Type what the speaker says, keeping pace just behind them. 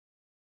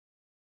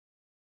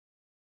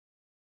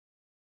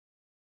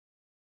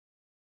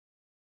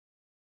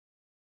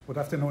Good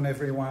afternoon,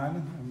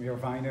 everyone. I'm Mir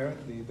Weiner,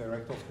 the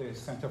director of the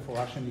Center for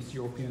Russian, East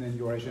European and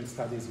Eurasian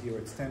Studies here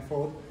at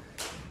Stanford.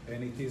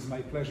 And it is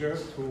my pleasure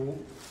to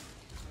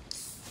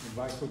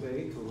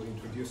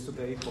introduce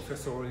today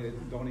Professor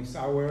Donny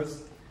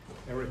Sowers,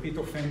 a repeat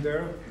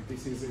offender.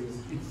 This is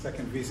his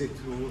second visit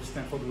to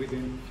Stanford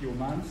within a few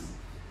months.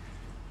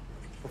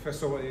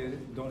 Professor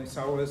Donny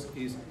Sowers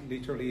is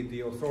literally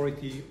the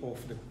authority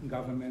of the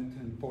government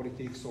and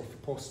politics of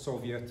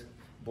post-Soviet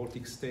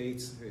Baltic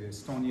states,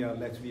 Estonia,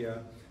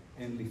 Latvia,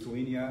 and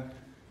Lithuania.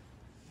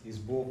 His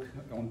book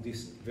on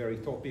this very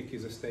topic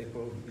is a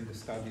staple in the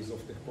studies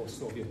of the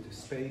post-Soviet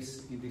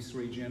space in this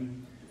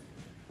region.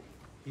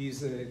 He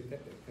was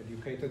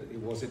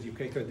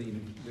educated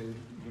in the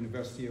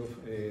University of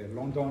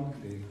London,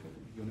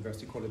 the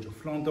University College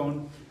of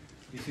London.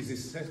 This is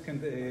his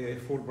second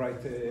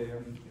Fulbright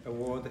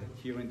award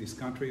here in this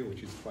country,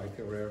 which is quite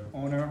a rare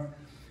honor.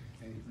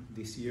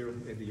 This year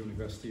at the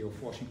University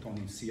of Washington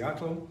in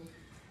Seattle.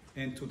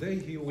 And today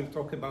he will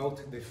talk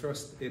about the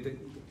first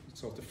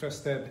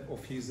step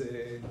of his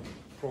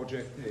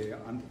project,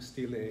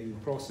 still in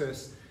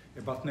process,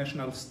 about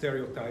national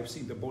stereotypes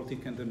in the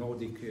Baltic and the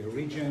Nordic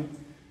region.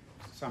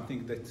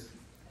 Something that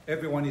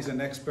everyone is an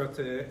expert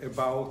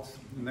about,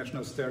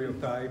 national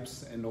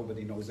stereotypes, and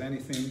nobody knows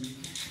anything.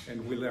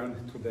 And we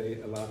learned today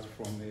a lot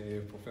from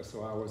Professor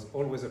Sowers.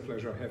 Always a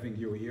pleasure having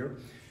you here.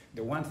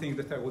 The one thing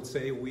that I would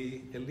say,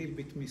 we a little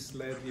bit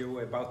misled you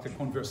about the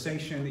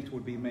conversation. It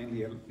will be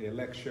mainly a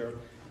lecture,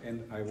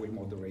 and I will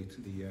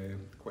moderate the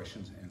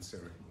questions and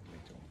answer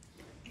later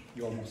on.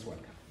 You're most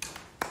welcome.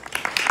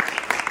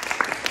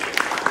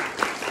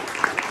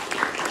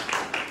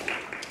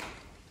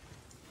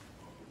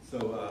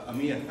 So,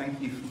 Amir,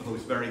 thank you for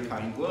those very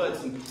kind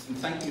words, and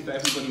thank you to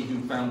everybody who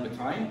found the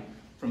time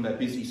from their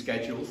busy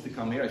schedules to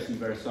come here. I see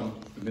there are some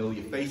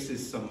familiar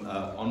faces, some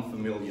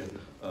unfamiliar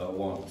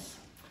ones.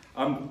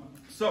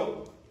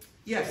 So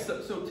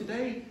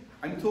today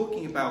I'm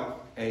talking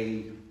about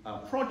a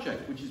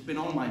project which has been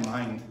on my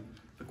mind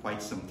for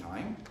quite some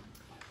time,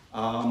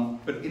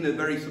 but in a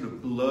very sort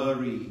of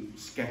blurry,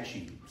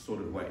 sketchy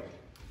sort of way.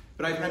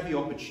 But I've had the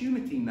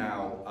opportunity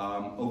now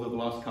over the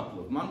last couple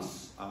of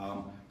months,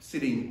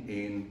 sitting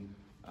in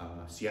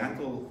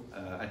Seattle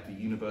at the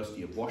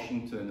University of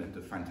Washington at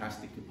the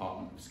fantastic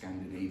Department of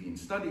Scandinavian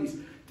Studies,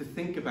 to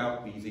think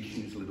about these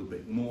issues a little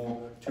bit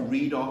more, to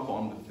read up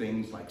on the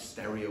things like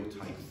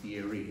stereotype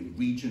theory and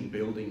region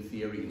building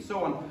theory and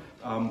so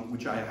on,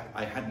 which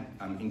I hadn't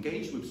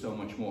engaged with so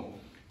much more,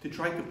 to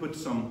try to put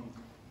some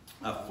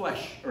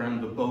flesh around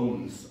the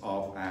bones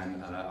of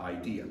an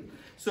idea.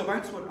 So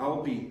that's what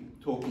I'll be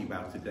talking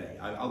about today.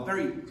 I'll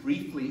very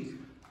briefly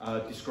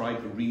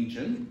describe the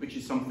region, which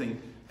is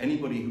something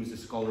anybody who's a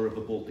scholar of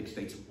the Baltic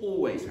states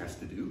always has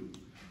to do,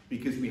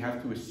 because we have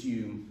to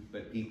assume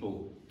that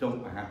people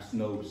don't perhaps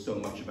know so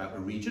much about a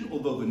region,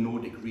 although the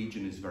Nordic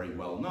region is very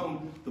well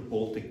known, the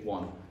Baltic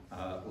one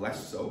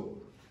less so.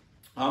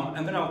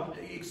 And then I'll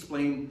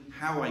explain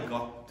how I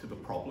got to the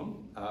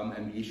problem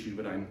and the issue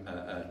that I'm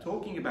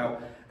talking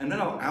about, and then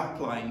I'll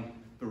outline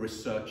the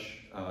research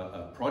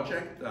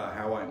project,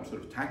 how I'm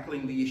sort of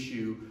tackling the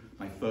issue,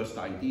 my first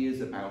ideas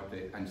about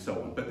it, and so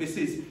on. But this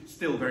is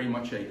still very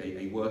much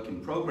a work in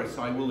progress,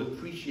 so I will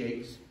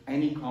appreciate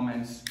any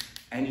comments,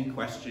 any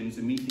questions.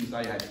 The meetings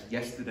I had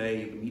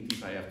yesterday, the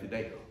meetings I have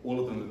today,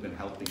 all of them have been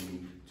helping me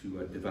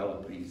to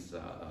develop these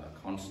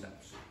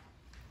concepts.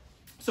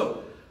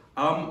 So,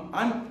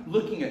 I'm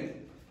looking at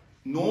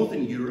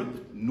Northern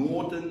Europe,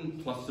 Northern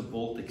plus the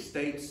Baltic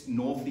states,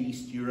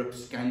 Northeast Europe,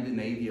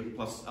 Scandinavia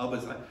plus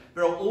others.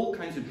 There are all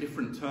kinds of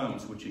different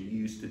terms which are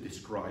used to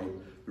describe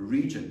the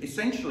region.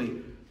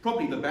 Essentially,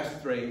 probably the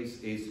best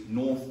phrase is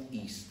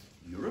Northeast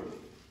Europe,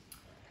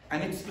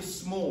 and it's the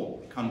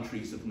small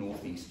countries of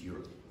Northeast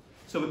Europe.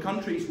 So the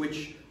countries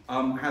which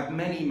have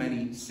many,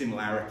 many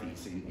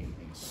similarities in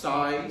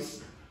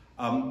size,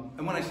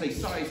 and when I say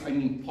size, I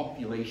mean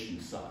population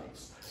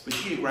size. The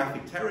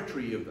geographic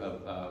territory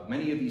of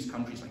many of these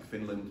countries like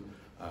Finland,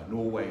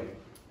 Norway,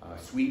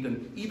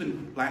 Sweden,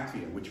 even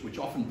Latvia, which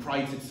often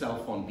prides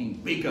itself on being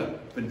bigger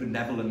than the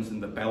Netherlands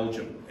and the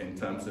Belgium in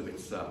terms of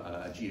its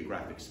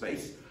geographic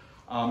space.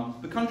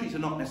 The countries are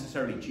not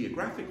necessarily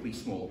geographically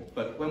small,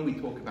 but when we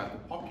talk about the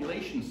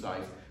population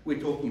size, we're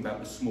talking about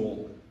the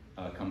small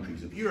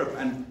countries of Europe.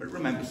 And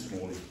remember,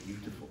 small is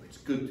beautiful. It's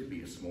good to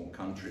be a small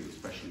country,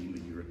 especially in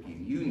the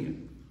European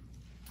Union.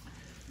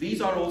 These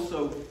are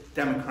also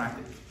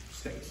democratic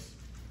states.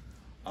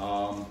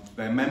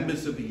 They're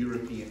members of the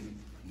European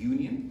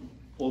Union,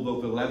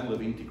 although the level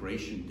of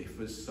integration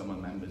differs. Some are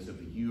members of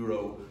the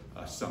Euro,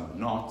 some are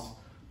not.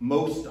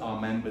 Most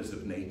are members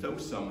of NATO,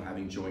 some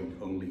having joined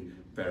only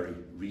very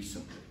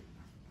recently.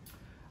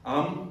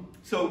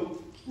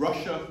 So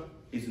Russia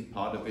isn't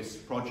part of this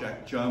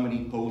project.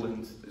 Germany,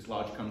 Poland, as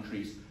large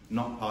countries,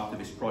 not part of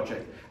this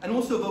project. And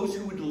also those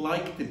who would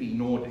like to be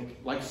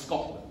Nordic, like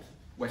Scotland,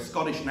 where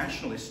Scottish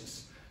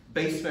nationalists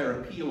base their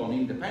appeal on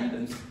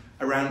independence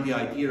around the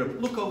idea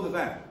of, look over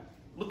there,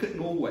 look at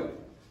Norway,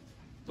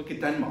 look at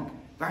Denmark.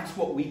 That's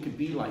what we could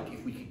be like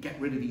if we could get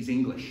rid of these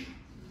English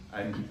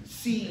and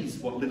seize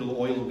what little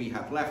oil we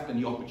have left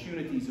and the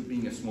opportunities of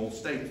being a small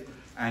state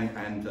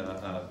and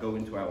go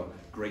into our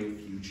great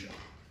future.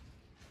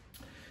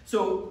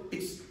 So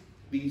it's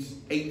these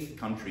 8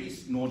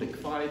 countries, Nordic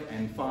 5,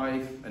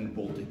 N5, and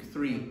Baltic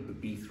 3, the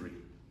B3.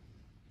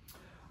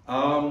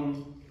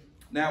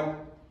 Now,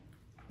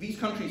 these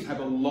countries have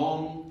a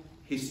long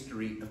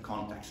history of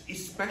contacts,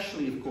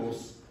 especially, of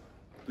course,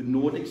 the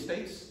Nordic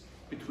states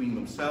between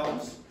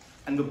themselves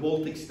and the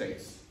Baltic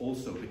states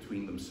also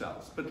between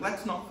themselves. But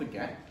let's not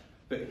forget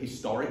that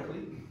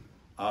historically,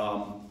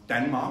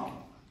 Denmark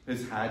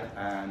has had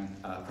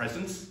a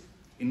presence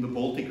in the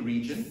Baltic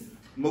region.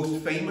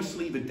 Most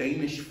famously, the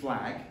Danish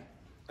flag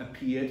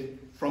appeared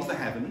from the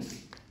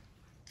heavens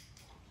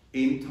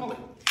in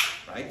Tallinn,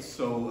 right?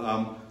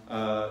 So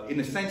in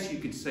a sense, you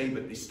could say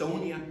that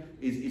Estonia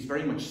is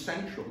very much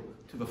central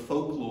to the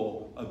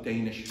folklore of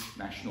Danish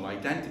national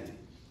identity.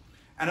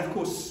 And of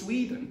course,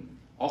 Sweden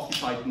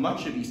occupied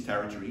much of these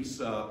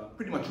territories,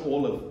 pretty much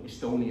all of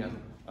Estonia,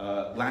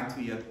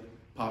 Latvia,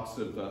 parts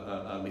of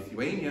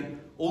Lithuania,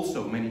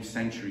 also many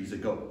centuries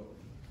ago.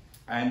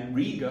 And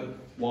Riga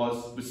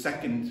was the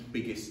second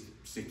biggest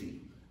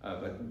city.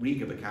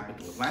 Riga, the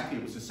capital of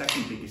Latvia, was the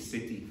second biggest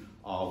city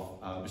of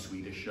the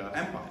Swedish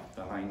Empire,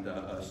 behind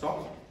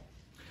Stockholm.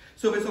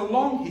 So there's a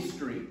long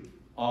history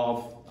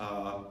of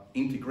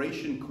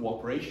integration,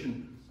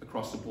 cooperation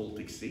across the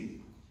Baltic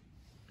Sea,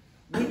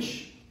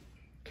 which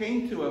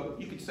came to a,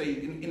 you could say,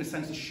 in a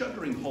sense, a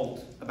shuddering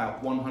halt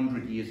about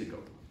 100 years ago,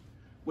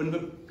 when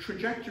the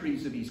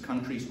trajectories of these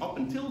countries up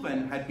until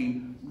then had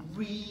been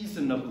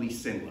reasonably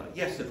similar.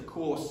 Yes, of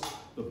course,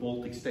 the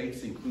Baltic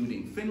states,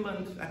 including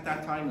Finland at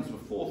that time as the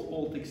 4th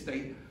Baltic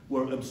state,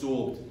 were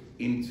absorbed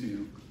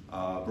into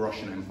the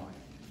Russian Empire.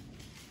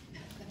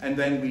 And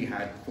then we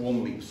had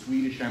formerly the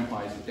Swedish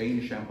empires, the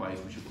Danish empires,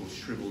 which of course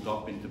shriveled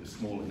up into the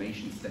smaller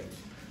nation states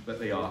that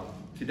they are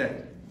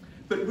today.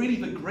 But really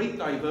the great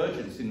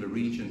divergence in the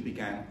region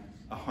began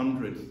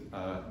 100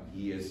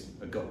 years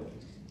ago.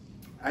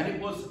 And it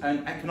was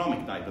an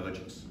economic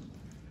divergence.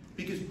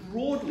 Because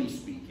broadly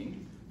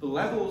speaking, the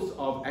levels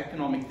of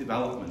economic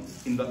development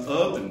in the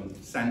urban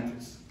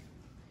centers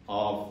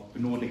of the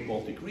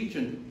Nordic-Baltic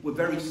region were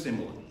very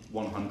similar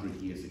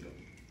 100 years ago.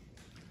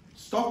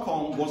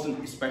 Stockholm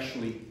wasn't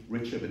especially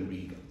richer than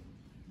Riga.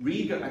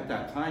 Riga at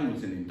that time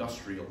was an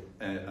industrial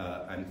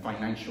and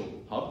financial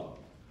hub.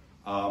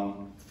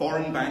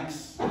 Foreign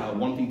banks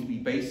wanting to be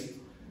based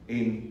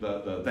in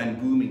the then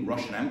booming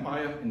Russian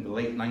Empire in the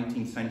late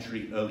 19th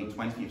century, early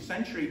 20th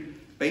century,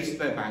 based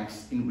their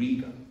banks in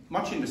Riga,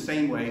 much in the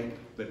same way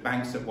that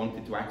banks that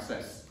wanted to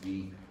access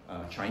the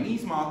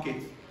Chinese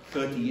market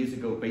 30 years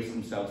ago based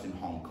themselves in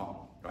Hong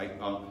Kong, right?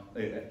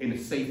 In a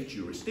safe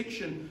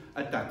jurisdiction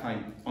at that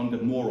time under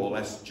more or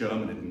less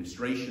German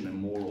administration and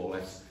more or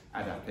less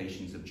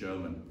adaptations of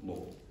German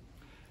law.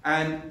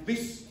 And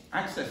this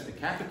access to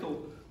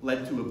capital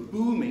led to a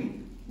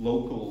booming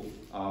local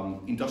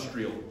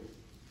industrial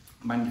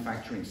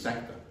manufacturing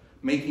sector,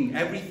 making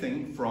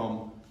everything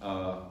from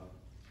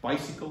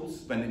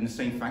bicycles, then in the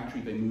same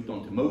factory they moved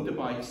on to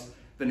motorbikes,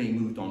 then they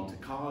moved on to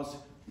cars,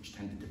 which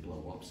tended to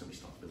blow up, so we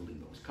started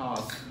building those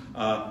cars,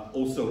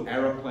 also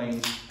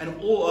aeroplanes, and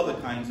all other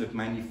kinds of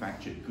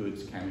manufactured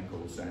goods,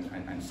 chemicals,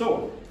 and so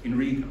on in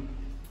Riga.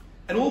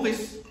 And all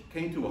this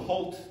came to a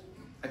halt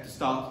at the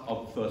start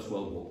of the First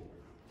World War,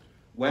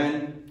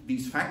 when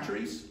these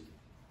factories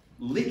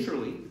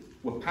literally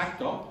were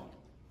packed up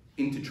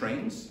into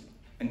trains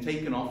and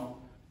taken off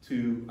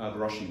to the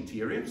Russian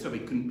interior, so they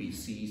couldn't be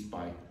seized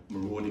by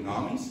marauding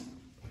armies.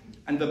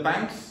 And the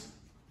banks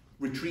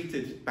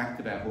retreated back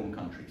to their home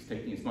countries,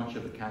 taking as much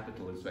of the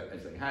capital as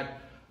they had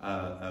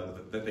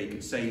that they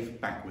could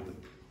save back with them.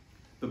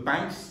 The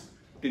banks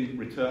didn't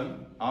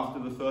return after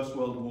the First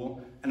World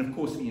War, and of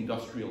course the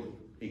industrial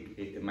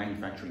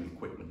manufacturing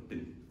equipment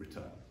didn't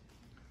return.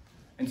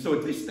 And so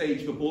at this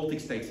stage, the Baltic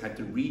states had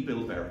to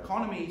rebuild their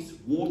economies,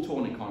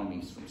 war-torn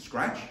economies from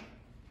scratch.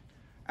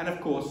 And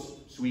of course,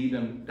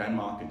 Sweden,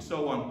 Denmark, and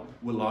so on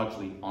were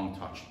largely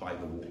untouched by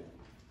the war.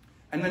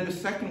 And then the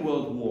Second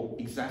World War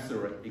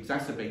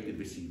exacerbated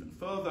this even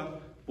further.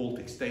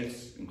 Baltic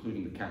states,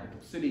 including the capital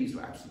cities,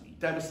 were absolutely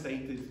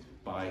devastated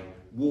by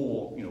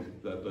war,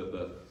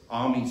 the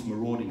armies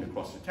marauding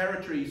across the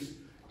territories,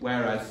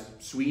 whereas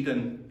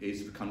Sweden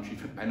is the country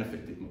that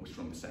benefited most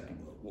from the Second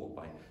World War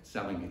by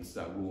selling its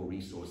raw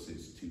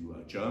resources to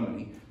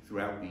Germany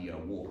throughout the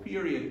war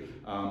period,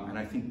 and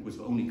I think was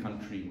the only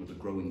country with a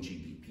growing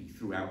GDP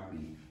throughout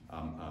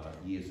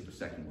the years of the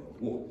Second World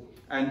War.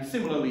 And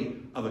similarly,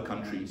 other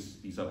countries,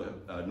 these other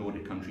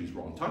Nordic countries,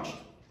 were untouched.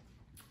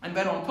 And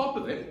then on top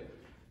of it,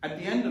 at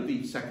the end of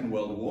the Second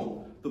World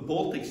War, the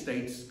Baltic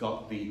states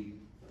got the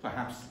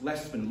perhaps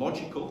less than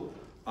logical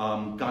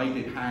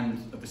guided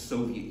hand of the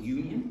Soviet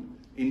Union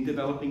in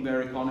developing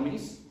their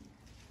economies,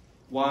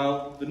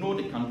 while the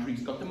Nordic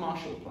countries got the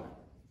Marshall Plan.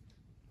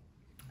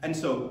 And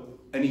so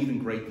an even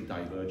greater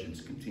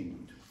divergence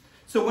continued.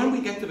 So when we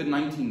get to the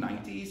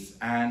 1990s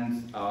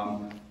and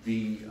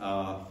the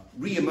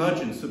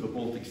re-emergence of the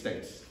Baltic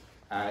states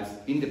as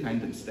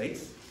independent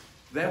states,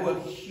 there were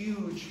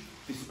huge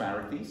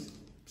disparities,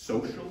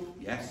 social,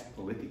 yes,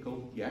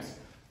 political, yes,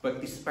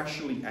 but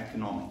especially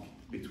economic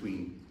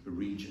between the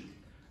region.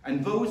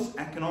 And those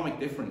economic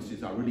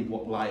differences are really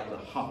what lie at the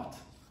heart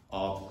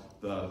of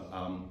the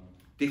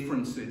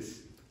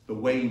differences, the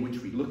way in which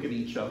we look at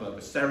each other,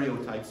 the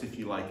stereotypes, if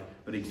you like,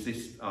 that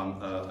exist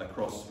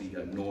across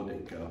the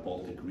Nordic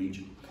Baltic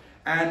region.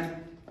 And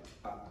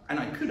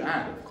I could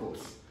add, of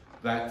course,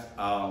 that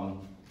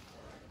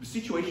the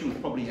situation was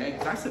probably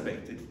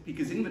exacerbated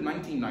because in the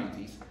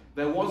 1990s,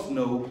 there was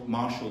no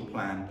Marshall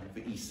Plan for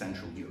East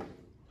Central Europe.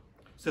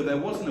 So there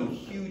was no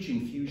huge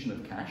infusion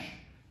of cash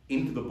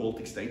into the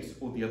Baltic states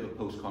or the other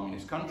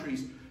post-communist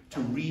countries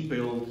to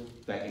rebuild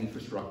their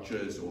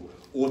infrastructures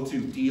or to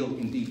deal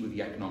indeed with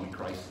the economic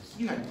crisis.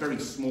 You had very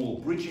small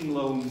bridging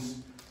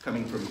loans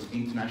coming from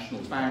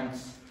international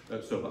banks,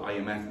 so the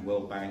IMF,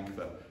 World Bank,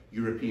 the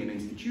European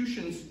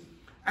institutions.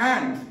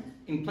 And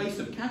in place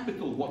of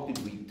capital, what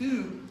did we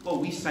do? Well,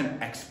 we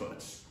sent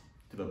experts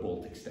to the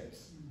Baltic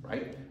states,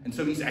 right? And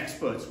so these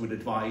experts would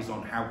advise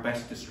on how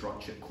best to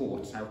structure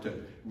courts, how to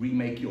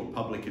remake your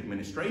public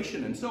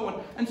administration, and so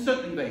on. And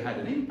certainly they had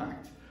an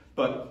impact,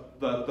 but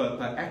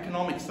the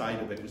economic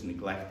side of it was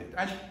neglected.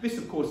 And this,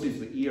 of course,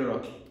 is the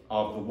era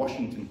of the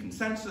Washington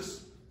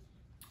Consensus,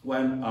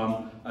 when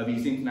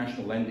these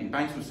international lending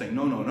banks were saying,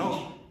 no, no,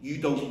 no, you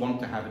don't want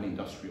to have an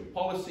industrial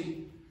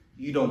policy,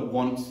 you don't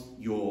want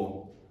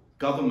your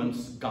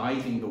governments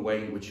guiding the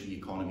way in which the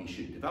economy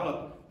should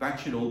develop. That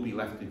should all be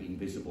left to the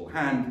invisible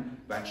hand,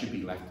 that should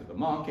be left to the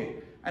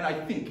market. And I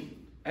think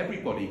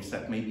everybody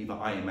except maybe the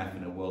IMF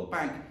and the World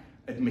Bank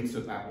admits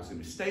that that was a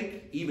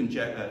mistake. Even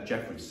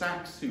Jeffrey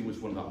Sachs, who was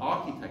one of the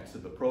architects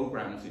of the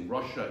programs in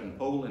Russia, in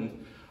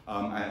Poland,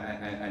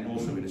 and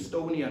also in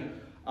Estonia,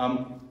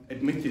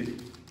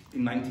 admitted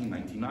in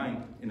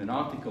 1999 in an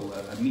article,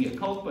 a mea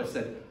culpa,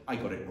 said, I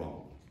got it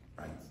wrong.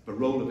 Right? The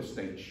role of the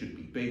state should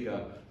be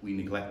bigger, we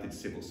neglected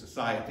civil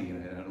society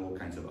and all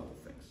kinds of other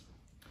things.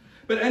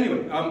 But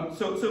anyway,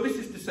 so this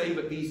is to say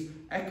that these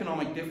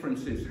economic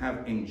differences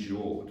have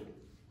endured.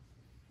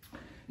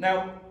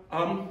 Now,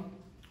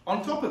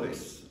 on top of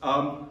this,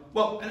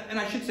 well, and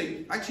I should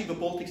say, actually the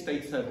Baltic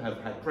states have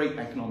had great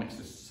economic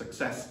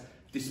success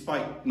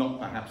despite not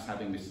perhaps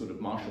having this sort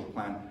of Marshall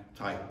Plan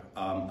type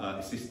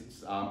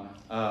assistance.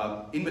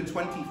 In the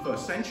 21st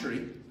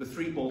century, the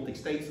three Baltic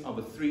states are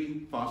the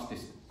three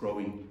fastest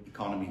growing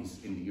economies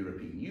in the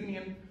European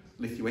Union.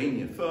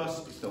 Lithuania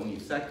first, Estonia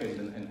second,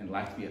 and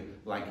Latvia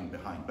lagging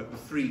behind. But the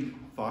three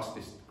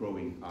fastest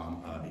growing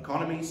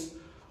economies.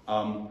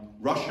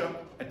 Russia,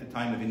 at the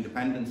time of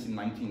independence in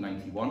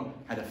 1991,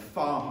 had a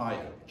far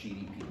higher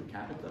GDP per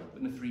capita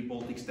than the three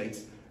Baltic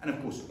states, and of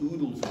course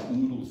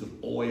oodles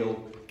of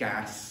oil,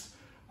 gas,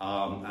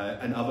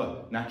 and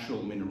other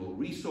natural mineral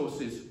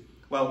resources.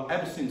 Well,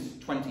 ever since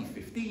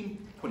 2014,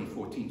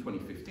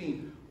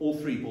 2015, all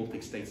three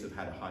Baltic states have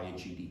had a higher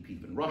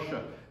GDP than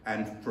Russia,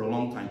 and for a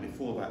long time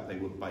before that, they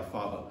were by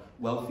far the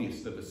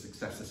wealthiest of the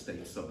successor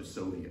states of the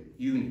Soviet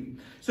Union.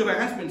 So there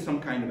has been some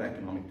kind of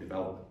economic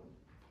development.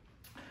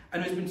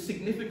 And there's been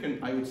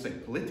significant, I would say,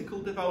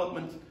 political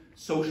development,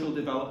 social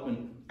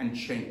development, and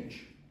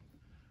change.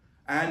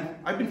 And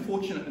I've been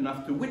fortunate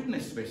enough to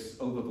witness this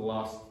over the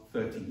last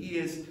 30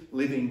 years,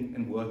 living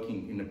and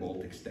working in the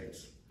Baltic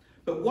states.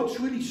 But what's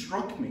really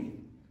struck me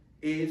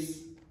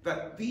is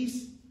that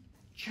these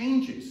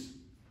changes,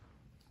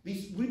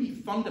 these really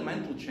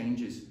fundamental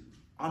changes,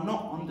 are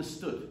not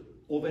understood,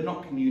 or they're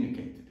not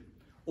communicated,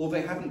 or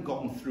they haven't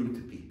gotten through to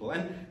people.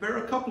 And there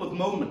are a couple of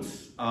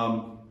moments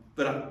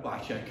well,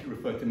 actually I could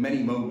refer to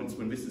many moments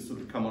when this has sort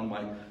of come on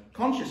my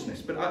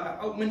consciousness, but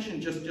I'll mention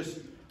just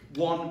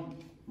one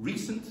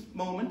recent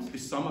moment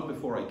this summer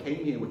before I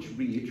came here, which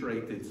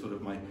reiterated sort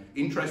of my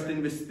interest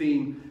in this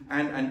theme,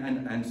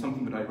 and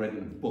something that I read in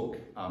a book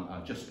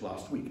just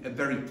last week, a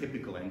very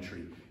typical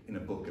entry in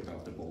a book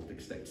about the Baltic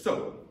states.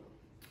 So,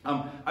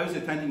 I was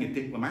attending a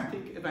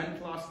diplomatic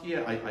event last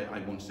year, I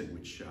won't say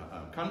which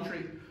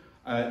country,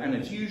 and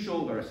as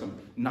usual, there are some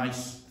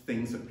nice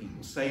things that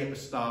people say at the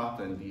start,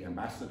 and the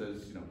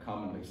ambassadors,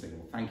 come and they say,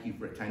 well, thank you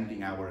for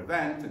attending our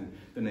event, and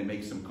then they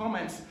make some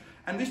comments.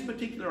 And this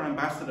particular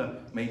ambassador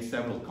made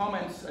several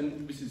comments,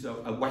 and this is a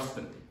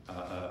Western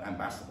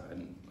ambassador,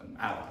 an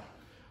ally.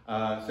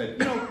 Said,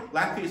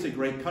 Latvia is a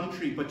great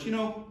country, but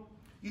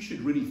you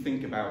should really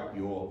think about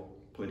your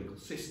political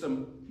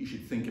system. You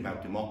should think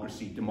about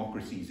democracy.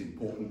 Democracy is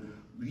important.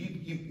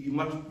 You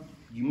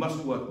must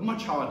work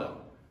much harder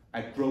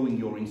at growing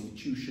your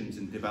institutions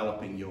and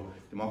developing your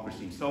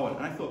democracy and so on.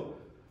 And I thought,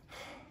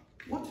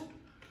 what?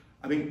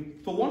 I mean,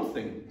 for one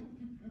thing,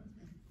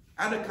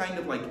 at a kind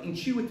of like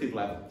intuitive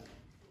level,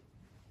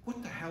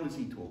 what the hell is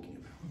he talking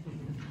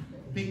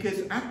about? Because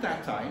at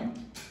that time,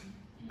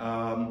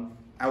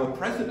 our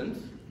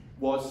president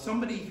was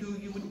somebody who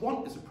you would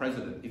want as a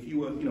president if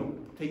you were,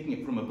 taking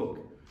it from a book.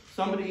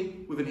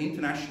 Somebody with an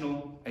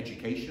international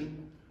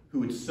education,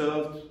 who had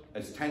served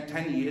as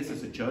 10 years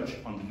as a judge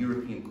on the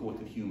European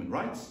Court of Human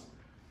Rights,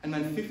 and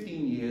then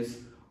 15 years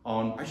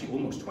on, actually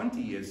almost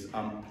 20 years,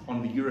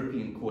 on the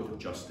European Court of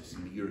Justice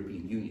in the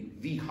European Union,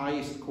 the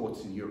highest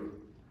courts in Europe,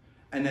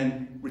 and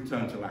then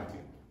returned to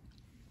Latvia.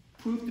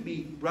 Proved to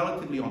be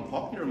relatively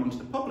unpopular amongst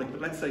the public, but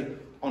let's say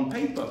on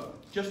paper,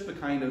 just the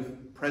kind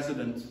of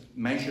president,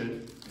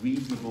 measured,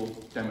 reasonable,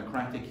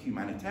 democratic,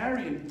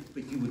 humanitarian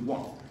that you would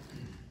want.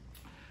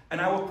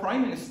 And our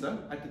prime minister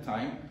at the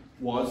time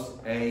was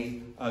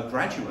a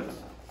graduate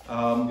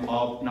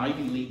of an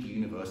Ivy League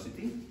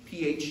university,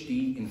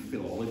 PhD in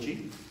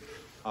philology,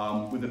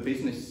 with a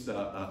business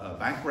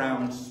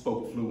background,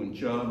 spoke fluent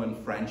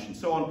German, French, and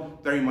so on,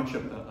 very much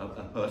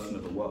a person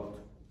of the world.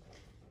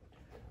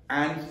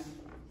 And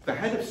the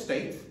head of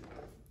state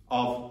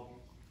of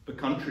the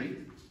country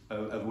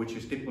of which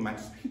his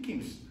diplomat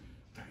speaking is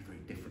very, very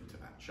different to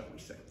that, shall we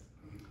say.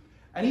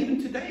 And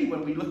even today,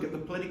 when we look at the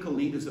political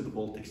leaders of the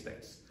Baltic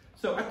states,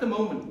 so at the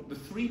moment, the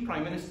 3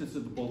 prime ministers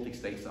of the Baltic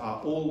states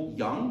are all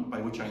young, by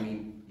which I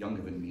mean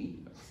younger than me,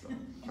 that's the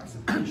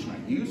classification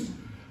I use.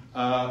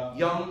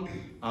 Young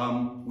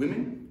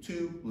women,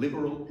 2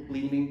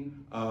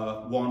 liberal-leaning,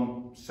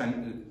 1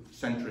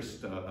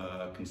 centrist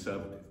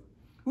conservative,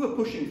 who are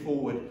pushing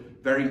forward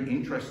very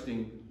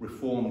interesting,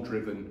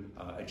 reform-driven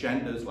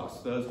agendas.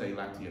 Last Thursday,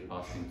 Latvia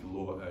passed into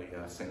law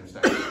a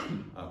same-sex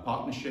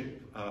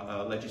partnership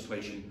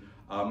legislation,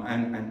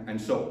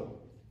 and so on.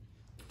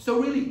 So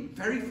really,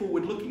 very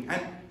forward-looking.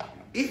 And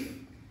if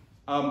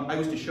I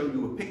was to show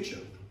you a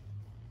picture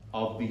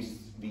of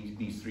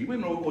these 3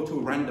 women, or to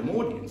a random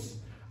audience,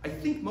 I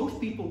think most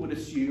people would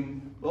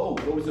assume, oh,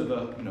 those are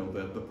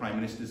the prime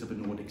ministers of the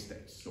Nordic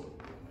states, or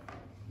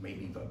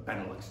maybe the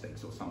Benelux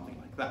states, or something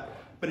like that.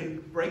 But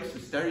it breaks the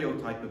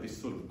stereotype of this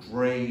sort of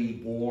grey,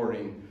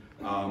 boring,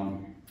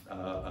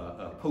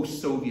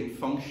 post-Soviet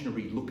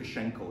functionary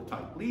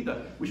Lukashenko-type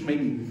leader, which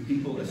maybe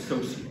people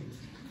associate.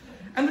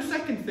 And the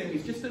second thing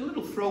is just a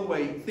little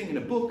throwaway thing in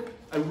a book,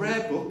 a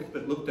rare book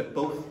that looked at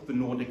both the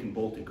Nordic and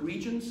Baltic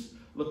regions,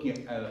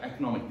 looking at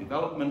economic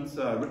development,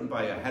 written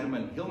by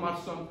Herman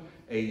Hilmarsson,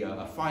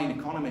 a fine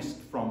economist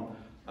from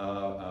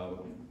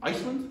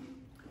Iceland,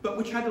 but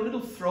which had a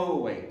little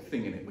throwaway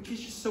thing in it, which is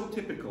just so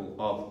typical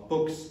of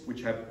books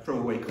which have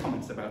throwaway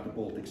comments about the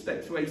Baltic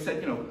states, where he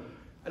said,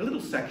 a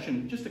little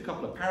section, just a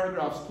couple of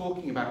paragraphs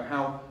talking about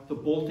how the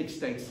Baltic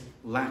states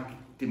lack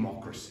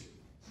democracy.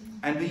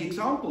 And the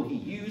example he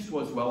used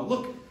was, well,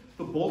 look,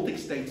 the Baltic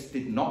states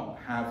did not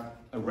have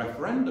a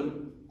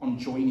referendum on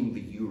joining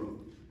the euro.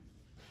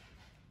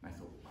 And I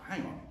thought, well,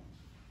 hang on,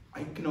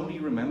 I can only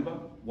remember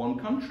one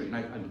country, and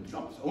I looked it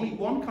up. Only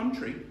one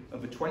country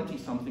of the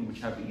 20-something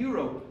which have the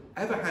euro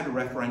ever had a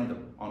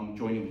referendum on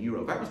joining the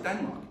euro. That was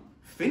Denmark.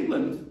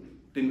 Finland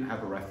didn't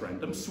have a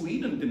referendum.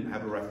 Sweden didn't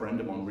have a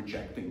referendum on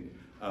rejecting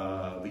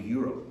the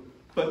euro.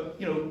 But,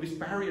 this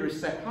barrier is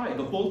set high.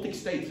 The Baltic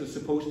states are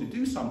supposed to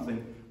do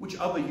something which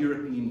other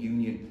European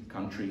Union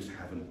countries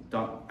haven't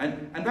done.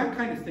 And that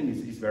kind of thing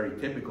is very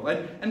typical.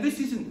 And this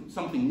isn't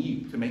something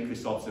new to make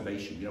this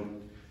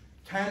observation.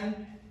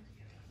 10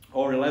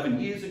 or 11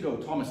 years ago,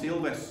 Thomas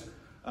Ilves,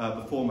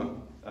 the former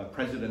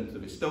president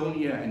of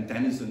Estonia and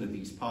denizen of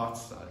these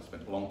parts,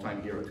 spent a long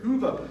time here at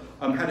Hoover,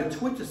 had a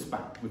Twitter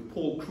spat with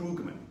Paul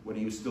Krugman when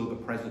he was still the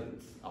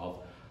president of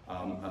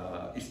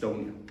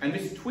Estonia. And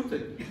this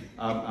Twitter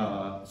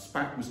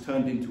spat was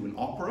turned into an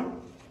opera.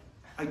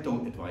 I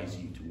don't advise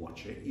you to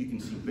watch it. You can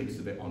see bits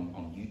of it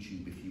on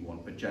YouTube if you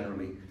want, but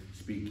generally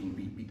speaking,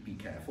 be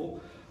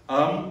careful.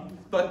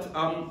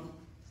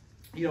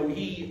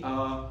 He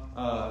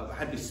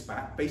had this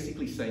spat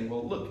basically saying,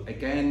 well, look,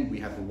 again, we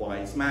have a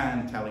wise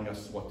man telling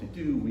us what to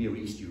do. We are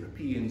East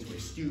Europeans, we're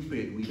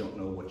stupid, we don't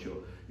know what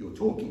you're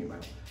talking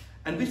about.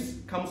 And this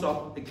comes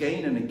up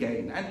again and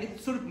again, and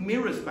it sort of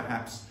mirrors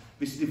perhaps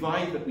this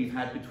divide that we've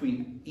had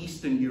between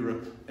Eastern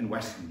Europe and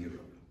Western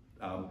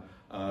Europe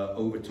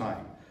over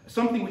time.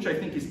 Something which I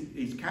think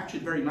is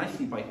captured very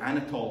nicely by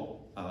Anatol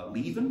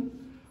Lieven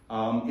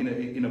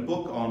in a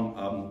book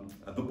on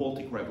the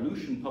Baltic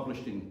Revolution,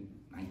 published in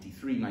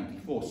 93,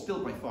 94,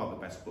 still by far the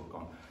best book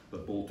on the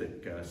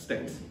Baltic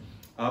states.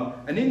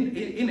 And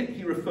in it,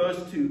 he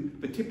refers to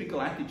the typical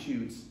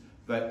attitudes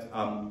that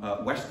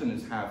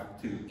Westerners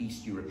have to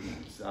East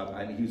Europeans,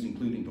 and he was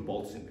including the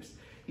Balts in this.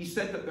 He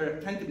said that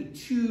there tend to be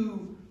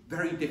 2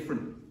 very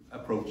different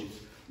approaches.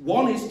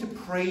 One is to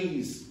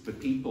praise the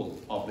people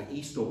of the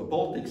East or the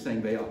Baltic,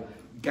 saying they are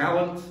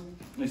gallant,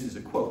 this is a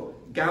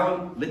quote,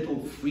 gallant little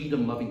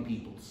freedom-loving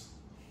peoples,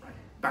 right,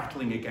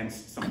 battling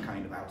against some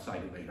kind of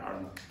outside invader,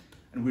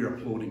 and we're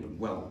applauding them,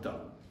 well done.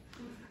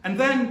 And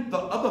then the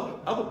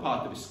other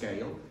part of the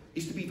scale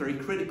is to be very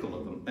critical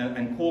of them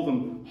and call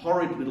them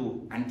horrid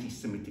little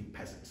anti-Semitic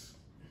peasants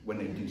when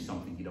they do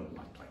something you don't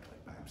like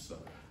perhaps.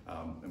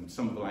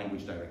 Some of the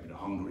language directed at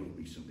Hungary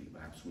recently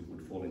perhaps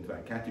would fall into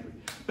that category.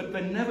 But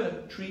they're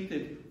never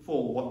treated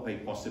for what they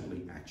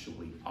possibly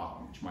actually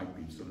are, which might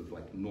be sort of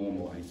like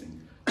normalizing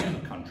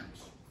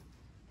countries.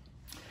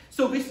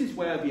 So this is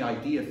where the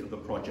idea for the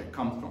project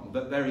comes from,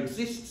 that there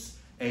exists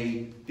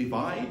a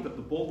divide, that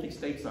the Baltic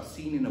states are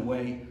seen in a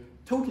way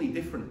totally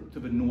different to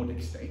the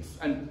Nordic states,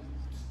 and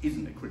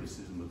isn't a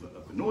criticism of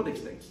the Nordic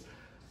states.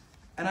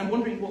 And I'm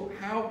wondering, well,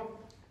 how,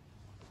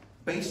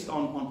 based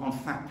on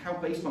fact, how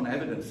based on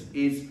evidence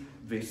is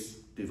this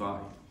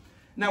divide?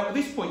 Now, at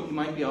this point, you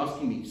might be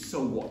asking me,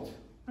 so what?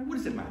 And what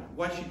does it matter?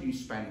 Why should you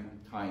spend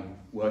time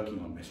working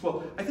on this?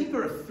 Well, I think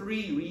there are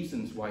three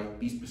reasons why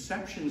these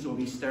perceptions or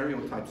these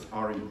stereotypes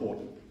are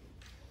important.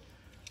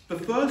 The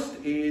first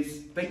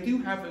is they do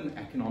have an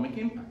economic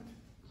impact.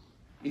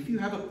 If you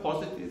have a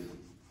positive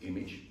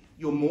image,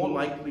 you're more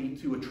likely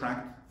to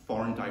attract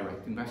foreign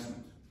direct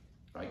investment,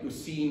 right? You're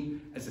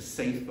seen as a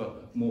safer,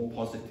 more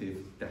positive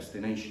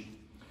destination.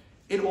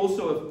 It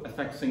also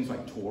affects things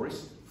like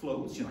tourist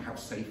flows, you know, how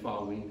safe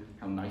are we?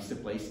 How nice a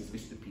place is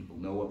this? Do people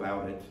know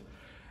about it?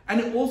 And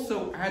it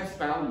also adds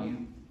value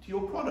to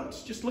your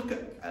products. Just look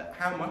at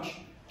how much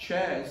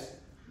chairs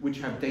which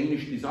have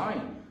Danish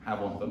design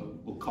have on them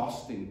will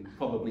cost in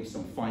probably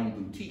some fine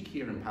boutique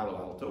here in Palo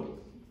Alto.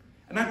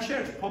 And that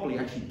chair is probably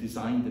actually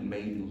designed and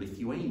made in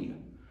Lithuania,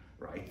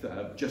 right?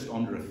 Just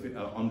under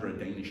a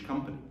Danish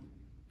company.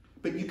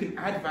 But you can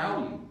add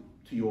value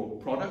to your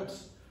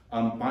products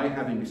by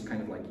having this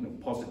kind of like, you know,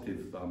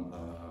 positive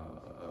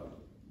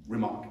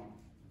remark.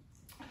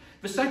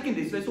 The second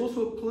is there's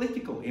also a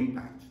political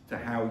impact to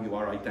how you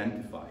are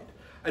identified.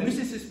 And this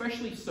is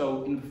especially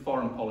so in the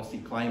foreign policy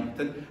climate.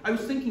 And I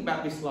was thinking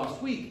about this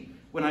last week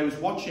when I was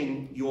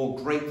watching your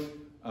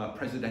great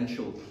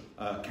presidential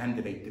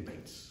candidate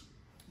debates.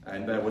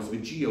 And there was the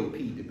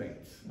GOP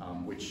debate,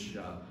 which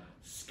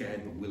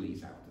scared the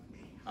willies out of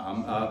me.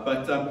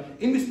 But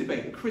in this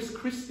debate, Chris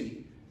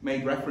Christie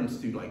made reference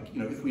to, like,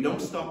 you know, if we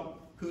don't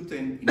stop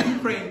Putin in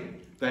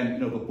Ukraine, then, you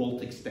know, the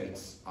Baltic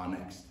states are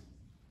next.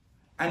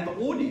 And the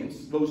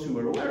audience, those who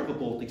were aware of the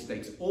Baltic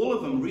states, all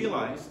of them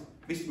realized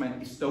this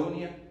meant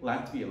Estonia,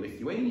 Latvia,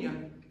 Lithuania,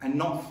 and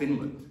not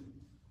Finland,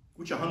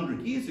 which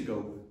 100 years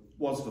ago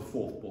was the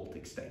fourth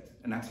Baltic state.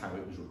 And that's how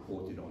it was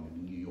reported on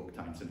in the New York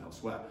Times and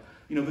elsewhere.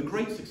 You know, the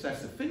great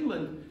success of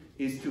Finland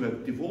is to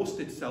have divorced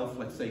itself,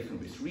 let's say, from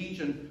this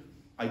region,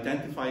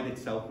 identified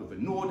itself with the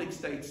Nordic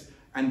states,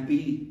 and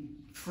be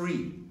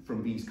free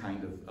from these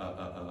kind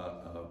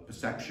of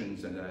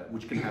perceptions, and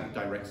which can have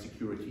direct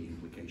security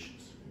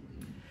implications.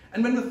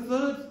 And then the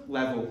third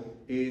level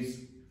is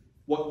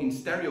what in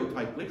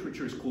stereotype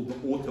literature is called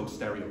the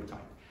auto-stereotype,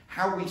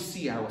 how we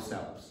see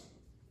ourselves.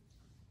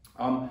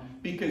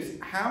 Because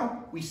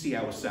how we see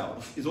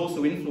ourselves is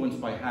also influenced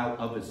by how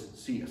others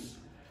see us.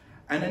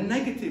 And a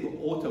negative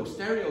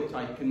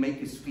auto-stereotype can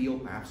make us feel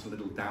perhaps a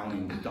little down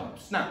in the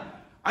dumps. Now,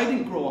 I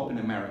didn't grow up in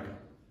America,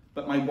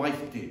 but my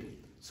wife did.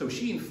 So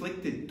she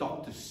inflicted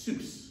Dr.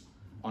 Seuss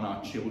on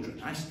our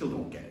children. I still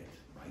don't get it,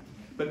 right?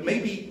 But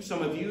maybe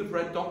some of you have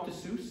read Dr.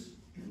 Seuss.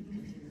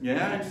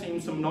 Yeah, I've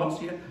seen some nods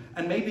here.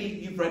 And maybe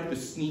you've read the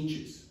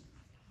Sneetches.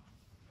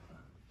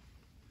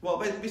 Well,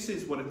 this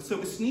is what it is. So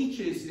the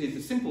Sneetches is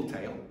a simple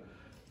tale,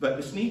 but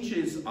the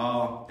Sneetches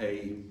are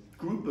a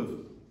group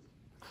of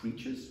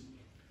creatures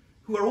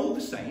who are all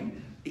the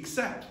same,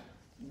 except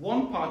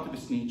one part of the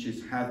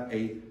Sneetches have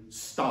a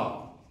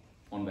star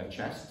on their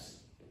chests,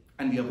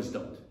 and the others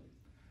don't.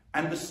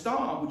 And the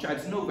star, which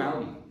adds no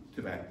value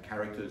to their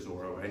characters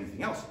or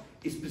anything else,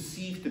 is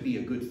perceived to be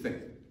a good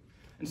thing.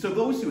 And so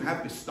those who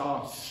have the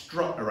star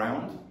strut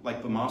around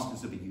like the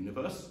masters of the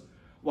universe,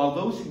 while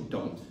those who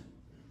don't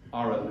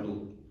are a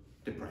little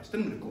depressed.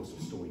 And of course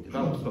the story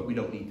develops, but we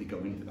don't need to go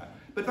into that.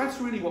 But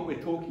that's really what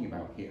we're talking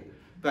about here.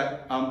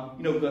 That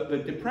you know, the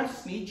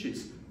depressed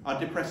Sneetches are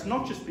depressed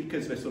not just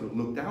because they're sort of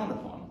looked down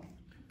upon,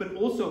 but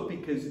also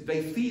because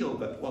they feel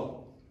that,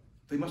 well,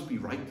 they must be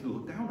right to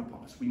look down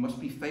upon us. We must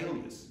be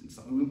failures.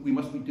 We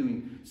must be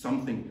doing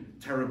something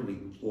terribly,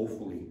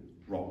 awfully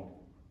wrong.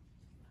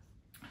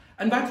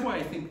 And that's why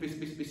I think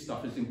this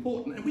stuff is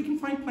important. And we can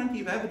find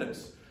plenty of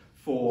evidence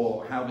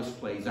for how this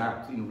plays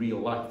out in real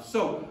life.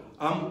 So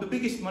the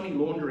biggest money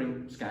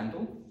laundering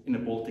scandal in the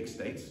Baltic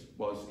states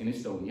was in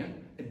Estonia.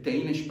 A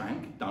Danish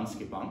bank,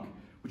 Danske Bank,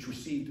 which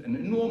received an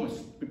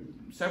enormous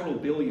several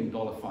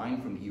billion-dollar fine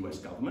from the US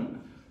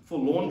government for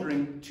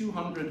laundering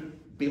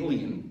 200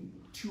 billion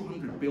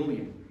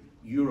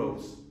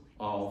euros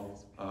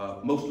of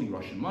mostly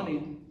Russian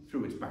money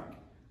through its bank.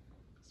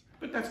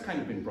 But that's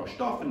kind of been brushed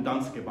off, and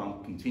Danske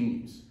Bank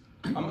continues.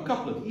 A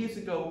couple of years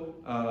ago,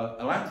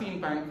 a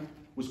Latvian bank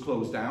was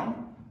closed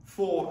down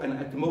for, and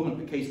at the moment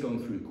the case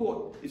going through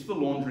court, is for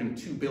laundering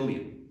 2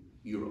 billion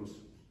euros.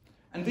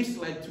 And this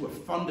led to a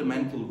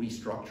fundamental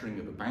restructuring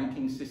of the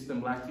banking system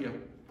in Latvia,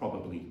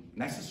 probably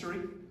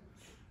necessary.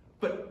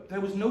 But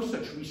there was no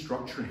such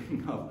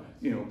restructuring of,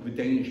 you know, the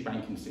Danish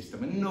banking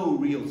system, and no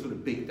real sort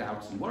of big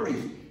doubts and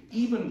worries,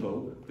 even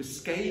though the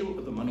scale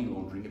of the money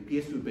laundering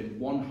appears to have been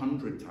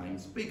 100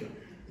 times bigger.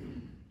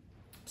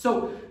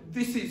 So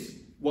this is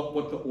what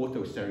the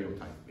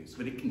auto-stereotype is,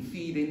 that it can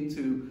feed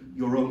into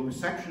your own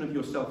perception of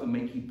yourself and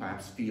make you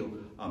perhaps feel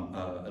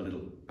a little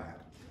bad.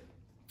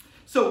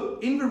 So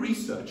in the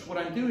research, what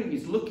I'm doing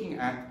is looking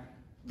at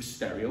the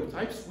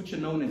stereotypes, which are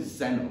known as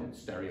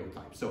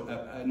xeno-stereotypes. So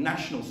a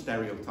national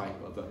stereotype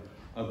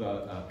of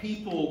a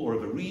people or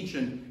of a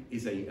region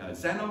is a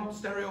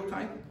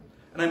xeno-stereotype.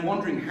 And I'm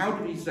wondering, how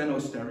do these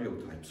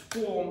xeno-stereotypes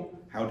form?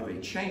 How do they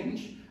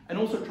change? and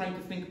also trying to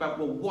think about,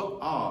 well, what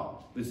are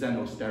the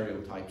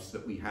xenostereotypes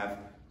that we have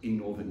in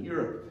Northern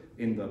Europe,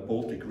 in the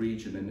Baltic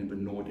region and in the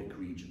Nordic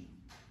region.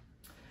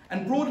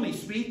 And broadly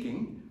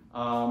speaking,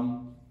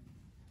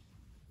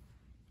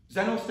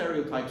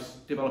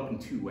 xenostereotypes develop in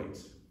two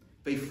ways.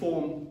 They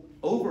form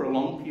over a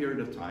long period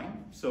of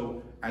time.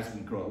 So as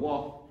we grow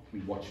up, we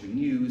watch the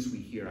news, we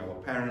hear our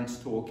parents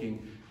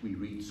talking, we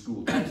read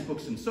school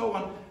textbooks and so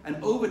on. And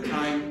over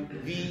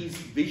time, these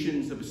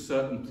visions of a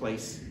certain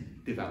place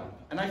develop.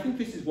 And I think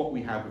this is what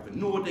we have with the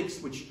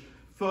Nordics, which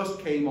first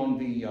came on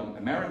the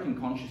American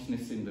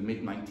consciousness in the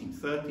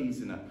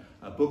mid-1930s in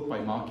a book by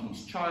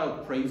Marquis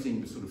Child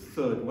praising the sort of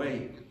third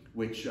way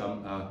which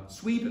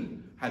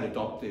Sweden had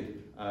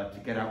adopted to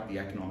get out of the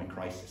economic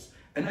crisis.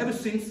 And ever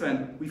since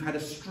then, we've had a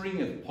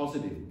string of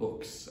positive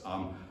books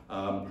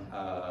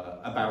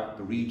about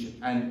the region.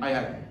 And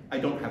I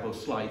don't have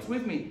those slides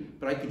with me,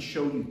 but I could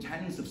show you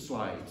tens of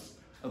slides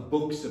of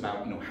books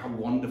about, you know, how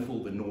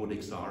wonderful the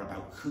Nordics are,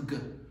 about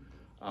hygge,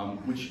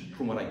 which,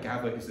 from what I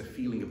gather, is a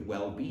feeling of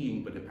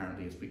well-being, but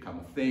apparently it's become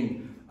a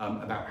thing,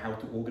 about how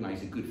to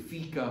organize a good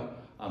fika,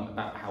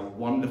 about how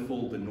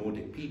wonderful the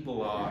Nordic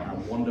people are, how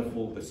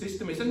wonderful the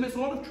system is. And there's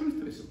a lot of truth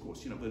to this, of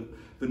course. You know,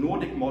 the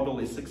Nordic model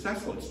is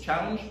successful. It's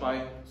challenged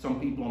by some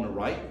people on the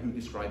right who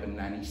describe a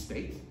nanny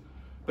state.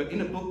 But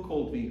in a book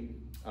called The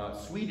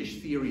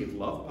Swedish Theory of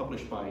Love,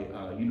 published by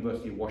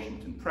University of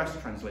Washington Press,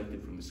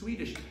 translated from the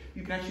Swedish,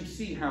 you can actually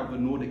see how the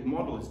Nordic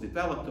model has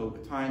developed over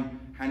time,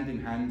 hand in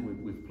hand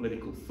with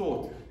political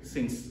thought,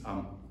 since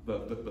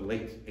the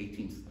late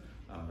 18th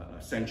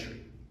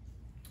century.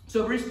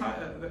 So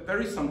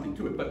there is something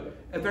to it, but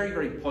a very,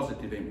 very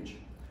positive image.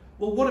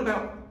 Well, what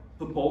about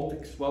the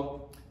Baltics?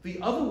 Well, the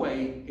other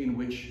way in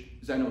which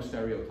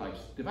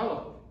xenostereotypes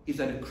develop is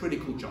at a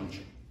critical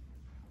juncture.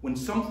 When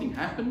something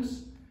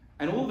happens,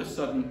 and all of a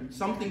sudden,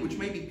 something which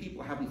maybe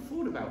people haven't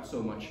thought about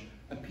so much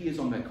appears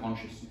on their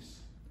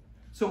consciousness.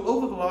 So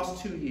over the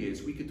last 2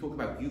 years, we could talk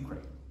about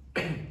Ukraine,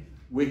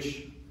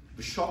 which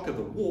the shock of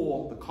the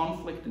war, the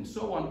conflict, and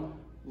so on,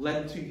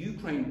 led to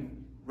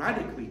Ukraine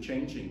radically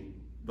changing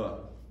the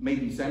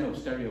maybe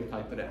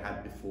xenostereotype that it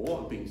had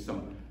before, of being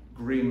some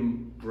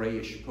grim,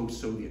 grayish,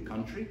 post-Soviet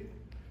country,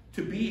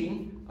 to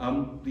being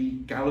the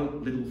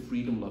gallant little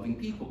freedom-loving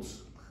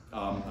peoples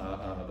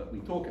that we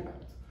talk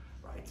about,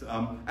 right?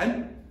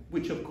 And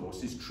which, of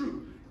course, is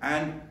true.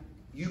 And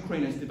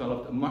Ukraine has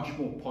developed a much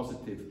more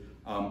positive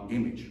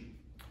image.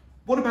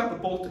 What about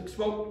the Baltics?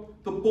 Well,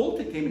 the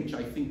Baltic image,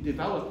 I think,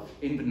 developed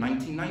in the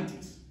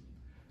 1990s.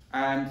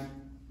 And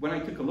when I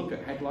took a look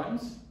at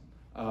headlines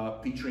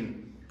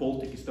featuring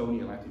Baltic,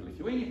 Estonia, Latvia,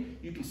 Lithuania,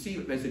 you can see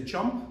that there's a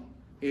jump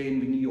in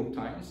the New York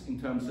Times in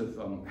terms of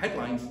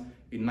headlines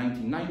in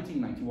 1990,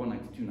 91,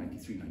 92,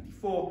 93,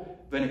 94.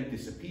 Then it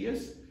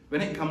disappears.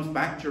 Then it comes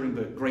back during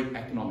the great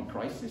economic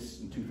crisis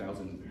in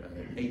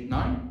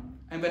 2008-9,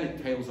 and then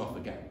it tails off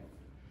again.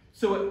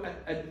 So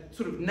at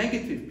sort of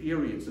negative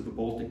periods of the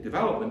Baltic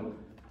development,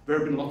 there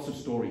have been lots of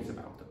stories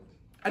about them.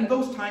 And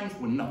those times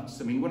were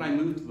nuts. I mean, when I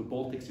moved to the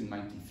Baltics in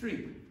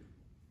 93,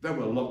 there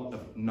were a lot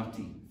of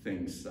nutty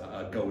things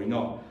going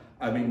on.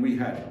 I mean, we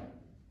had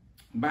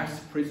mass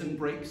prison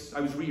breaks. I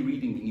was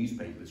rereading the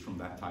newspapers from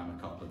that time a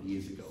couple of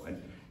years ago,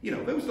 and you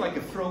know, there was like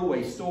a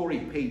throwaway story,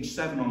 page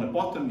 7 on the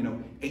bottom, you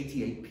know,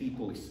 88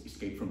 people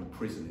escaped from a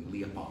prison in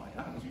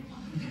Liepāja.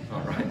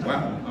 All right,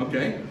 wow,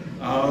 okay.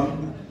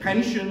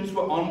 Pensions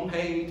were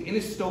unpaid. In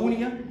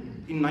Estonia,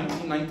 in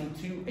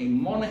 1992, a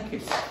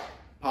monarchist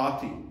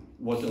party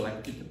was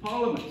elected to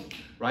parliament,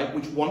 right,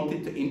 which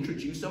wanted to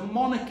introduce a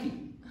monarchy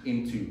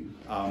into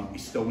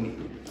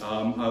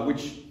Estonia,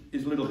 which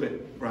is a little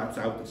bit perhaps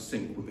out of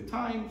sync with the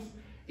times.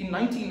 In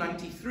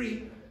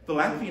 1993, the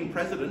Latvian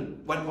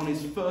president went on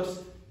his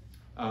first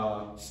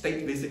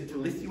state visit to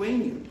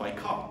Lithuania by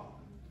car.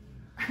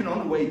 And on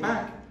the way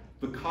back,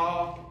 the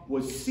car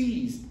was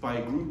seized by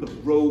a group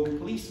of rogue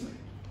policemen.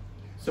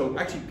 So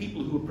actually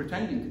people who were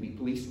pretending to be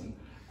policemen.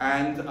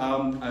 And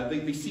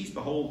they seized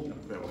the whole, you know,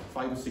 there were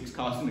 5 or 6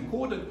 cars in the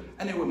cordon,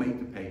 and they were made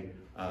to pay,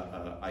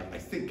 I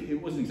think it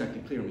wasn't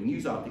exactly clear in the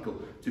news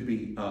article, to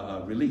be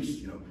released.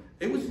 You know,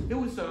 it was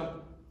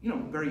you know,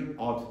 very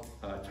odd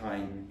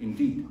time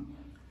indeed.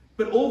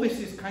 But all this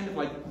is kind of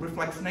like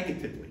reflects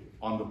negatively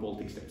on the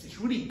Baltic states. It's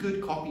really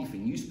good copy for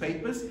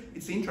newspapers.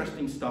 It's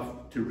interesting stuff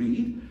to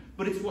read,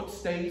 but it's what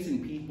stays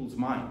in people's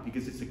mind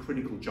because it's a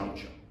critical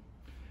juncture.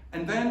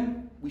 And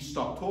then we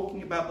start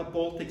talking about the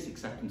Baltics,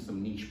 except in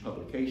some niche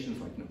publications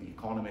like, you know, The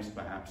Economist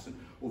perhaps,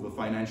 or the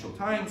Financial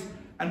Times.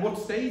 And what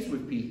stays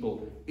with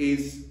people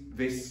is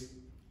this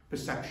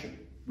perception,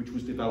 which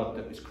was developed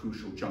at this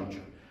crucial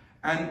juncture.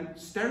 And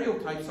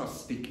stereotypes are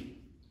sticky.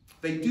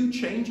 They do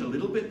change a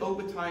little bit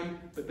over time,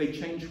 but they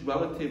change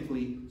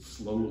relatively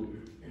slowly.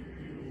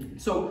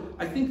 So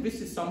I think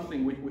this is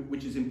something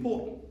which is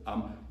important.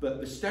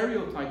 The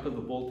stereotype of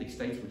the Baltic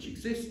states which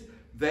exist,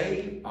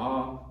 they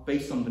are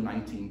based on the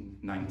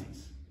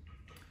 1990s.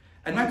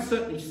 And that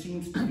certainly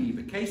seems to be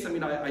the case. I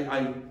mean,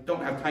 I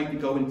don't have time to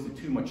go into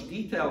too much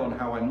detail on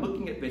how I'm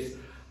looking at this.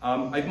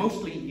 I've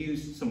mostly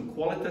used some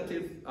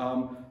qualitative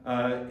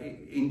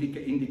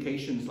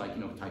indications like,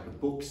 you know, the type of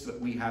books that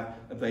we have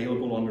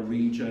available on the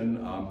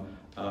region.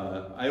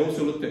 I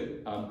also looked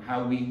at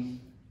how we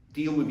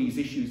deal with these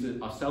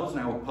issues ourselves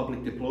now with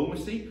public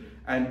diplomacy,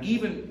 and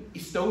even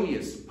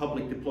Estonia's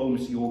public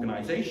diplomacy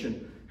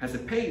organization has a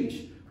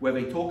page where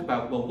they talk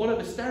about, well, what are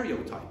the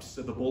stereotypes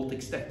of the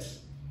Baltic states?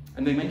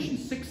 And they mention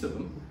 6 of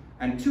them,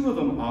 and 2 of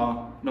them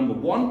are, number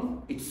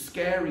 1, it's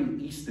scary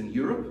Eastern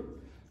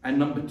Europe, and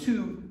number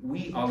 2,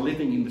 we are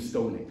living in the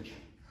Stone Age.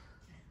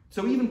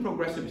 So even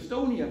progressive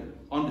Estonia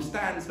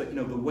understands that, you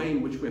know, the way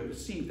in which we're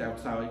perceived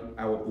outside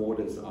our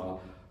borders are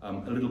a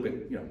little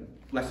bit, you know,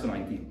 less than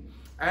ideal.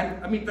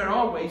 And I mean, there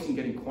are ways in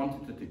getting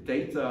quantitative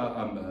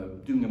data.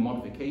 Doing a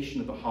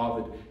modification of the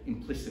Harvard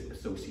implicit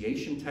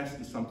association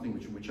test is something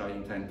which I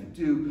intend to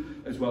do,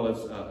 as well as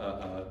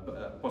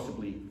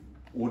possibly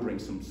ordering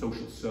some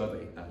social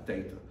survey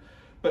data.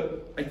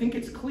 But I think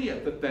it's clear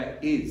that there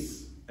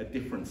is a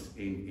difference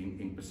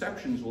in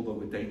perceptions, although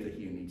the data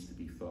here needs to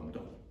be firmed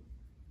up.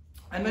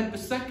 And then the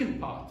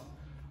second part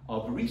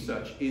of the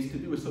research is to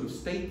do a sort of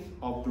state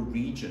of the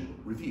region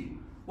review.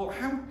 Well,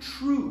 how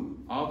true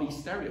are these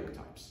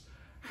stereotypes?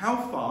 How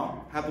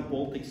far have the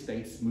Baltic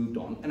states moved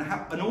on,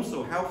 and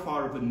also how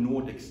far have the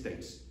Nordic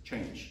states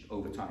changed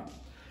over time?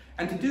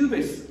 And to do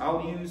this,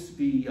 I'll use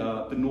the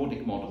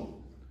Nordic model,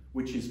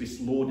 which is this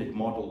lauded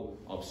model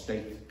of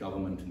state,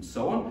 government, and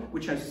so on,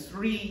 which has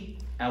 3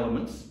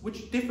 elements,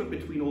 which differ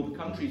between all the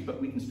countries,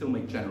 but we can still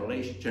make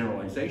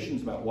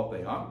generalizations about what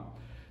they are.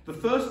 The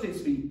first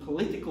is the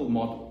political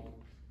model,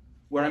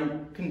 where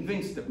I'm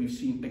convinced that we've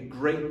seen a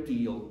great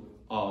deal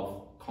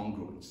of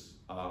congruence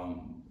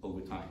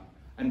over time.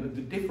 And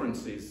the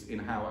differences in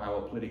how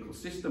our political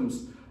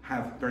systems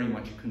have very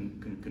much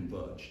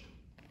converged.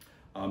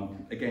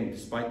 Again,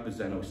 despite the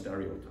Xeno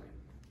stereotype.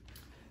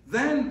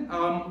 Then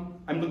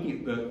I'm looking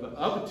at the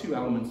other 2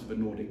 elements of the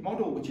Nordic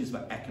model, which is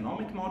the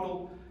economic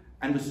model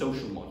and the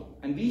social model.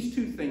 And these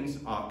 2 things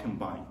are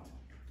combined.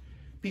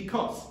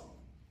 Because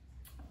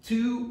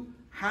to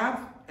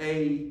have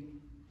a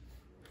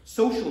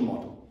social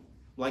model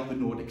like the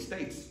Nordic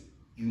states,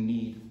 you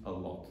need a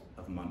lot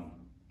of money.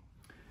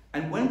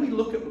 And when we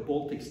look at the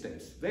Baltic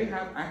states, they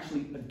have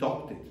actually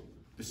adopted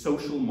the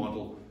social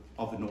model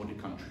of the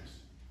Nordic countries.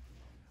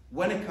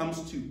 When it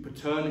comes to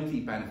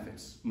paternity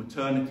benefits,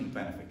 maternity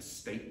benefits,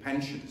 state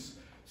pensions,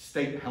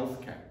 state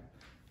healthcare,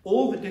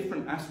 all the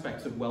different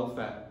aspects of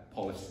welfare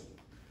policy,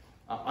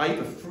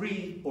 either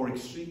free or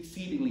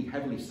exceedingly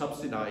heavily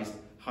subsidized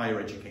higher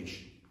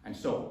education, and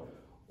so on.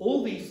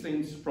 All these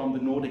things from the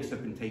Nordics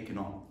have been taken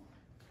on.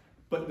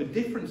 But the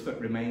difference that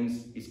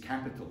remains is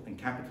capital and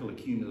capital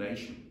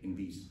accumulation in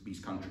these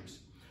countries.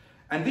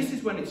 And this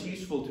is when it's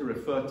useful to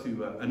refer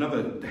to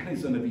another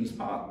denizen of these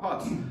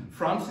parts,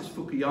 Francis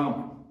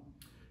Fukuyama,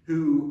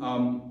 who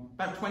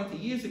about 20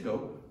 years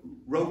ago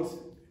wrote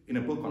in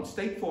a book on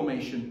state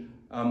formation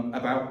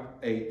about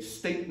a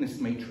stateless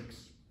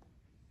matrix.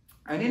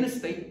 And in a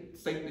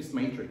stateless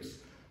matrix,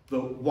 the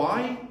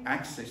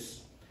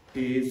y-axis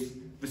is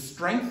the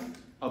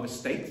strength of a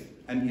state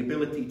and the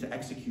ability to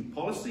execute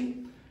policy.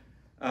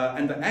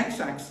 And the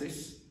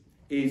x-axis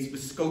is the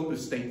scope of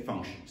state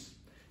functions.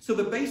 So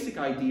the basic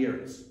idea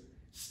is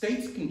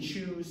states can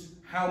choose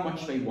how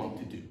much they want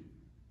to do,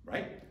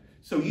 right?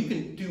 So you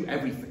can do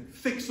everything,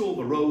 fix all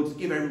the roads,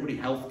 give everybody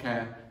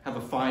healthcare, have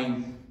a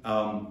fine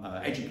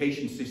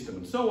education system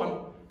and so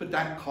on, but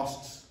that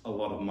costs a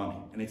lot of money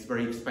and it's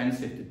very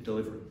expensive to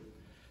deliver it.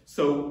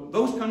 So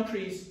those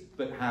countries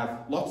that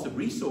have lots of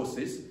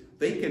resources,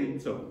 they can,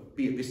 so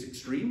be at this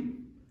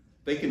extreme,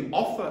 they can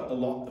offer a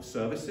lot of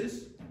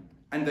services,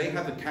 and they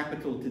have the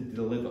capital to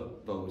deliver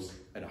those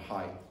at a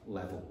high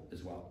level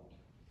as well.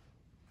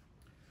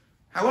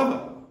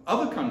 However,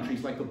 other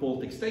countries like the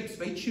Baltic states,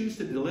 they choose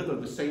to deliver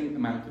the same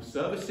amount of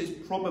services,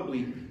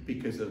 probably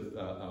because of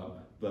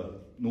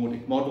the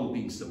Nordic model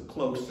being so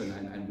close,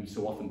 and we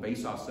so often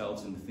base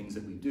ourselves in the things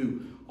that we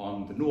do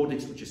on the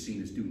Nordics, which are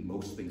seen as doing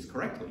most things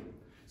correctly.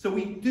 So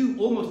we do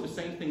almost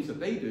the same things that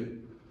they do,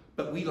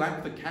 but we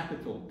lack the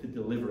capital to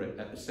deliver it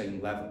at the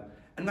same level.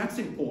 And that's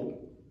important.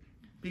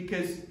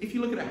 Because if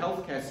you look at a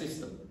healthcare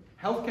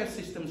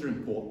systems are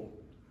important,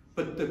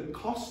 but the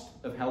cost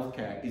of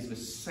healthcare is the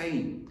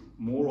same,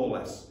 more or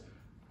less,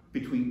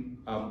 between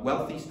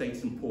wealthy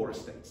states and poorer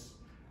states.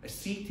 A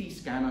CT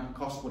scanner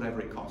costs whatever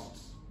it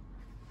costs.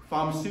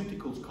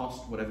 Pharmaceuticals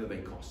cost whatever they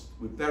cost,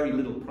 with very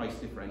little price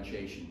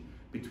differentiation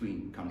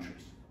between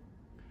countries.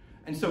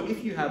 And so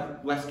if you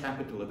have less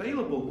capital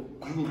available,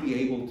 you will be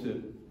able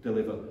to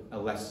deliver a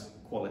less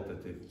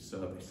qualitative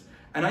service.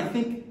 And I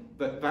think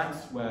that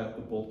that's where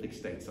the Baltic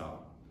states are.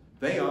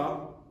 They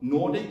are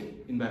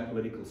Nordic in their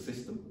political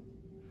system.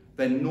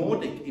 They're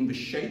Nordic in the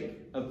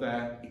shape of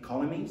their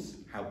economies,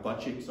 how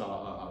budgets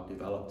are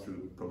developed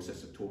through the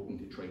process of talking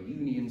to trade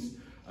unions,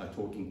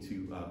 talking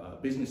to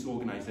business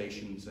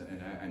organizations,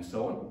 and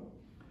so on.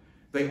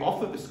 They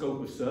offer the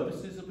scope of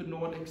services of the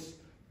Nordics,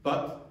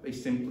 but they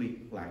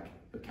simply lack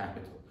the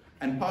capital.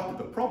 And part of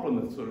the problem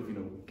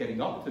of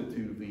getting up to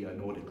the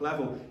Nordic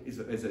level is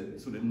that there's a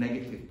sort of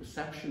negative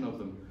perception of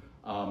them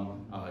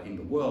in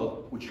the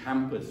world, which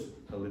hampers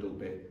a little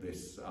bit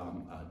this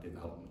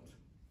development.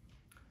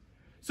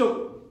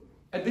 So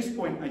at this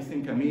point, I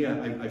think,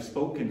 Amir, I've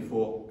spoken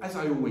for, as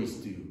I always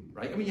do,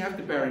 right? I mean, you have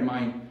to bear in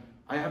mind,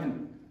 I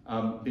haven't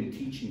been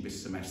teaching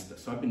this semester,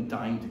 so I've been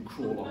dying to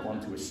crawl up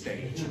onto a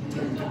stage and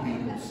talk to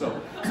people.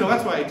 So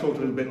that's why I talked a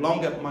little bit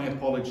longer. My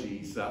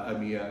apologies,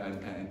 Amir,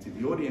 and to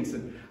the audience.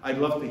 And I'd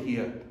love to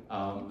hear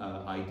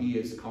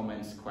ideas,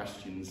 comments,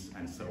 questions,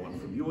 and so on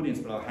from the audience,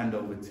 but I'll hand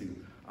over to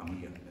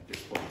Amir at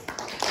this point.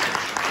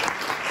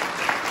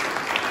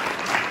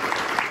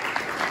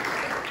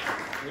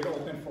 We're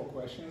open for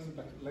questions,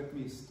 but let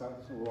me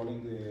start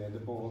rolling the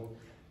ball.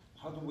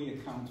 How do we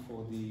account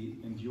for the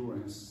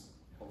endurance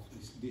of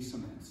this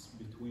dissonance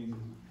between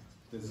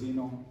the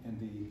xeno and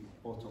the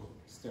auto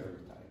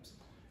stereotypes?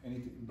 And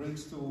it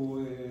brings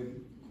to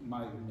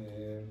my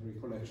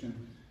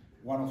recollection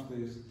one of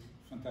the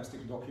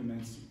fantastic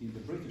documents in the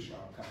British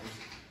archives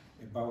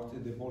about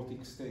the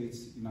Baltic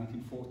states in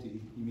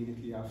 1940,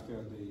 immediately after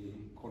the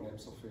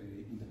collapse of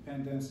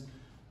independence,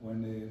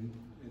 when a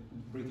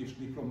British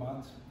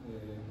diplomat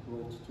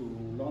wrote to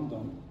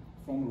London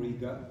from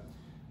Riga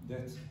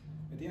that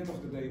at the end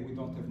of the day we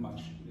don't have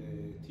much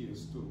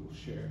tears to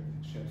shed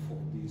for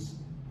this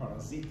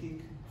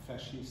parasitic,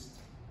 fascist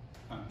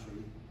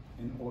country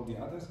and all the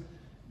others.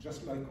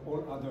 Just like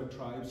all other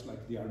tribes,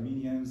 like the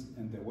Armenians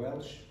and the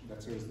Welsh,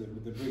 that is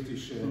the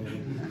British,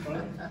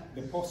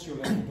 the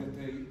postulate that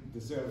they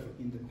deserve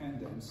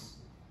independence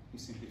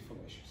is simply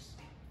fallacious.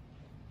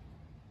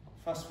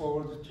 Fast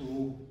forward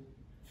to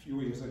a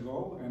few years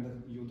ago,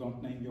 and you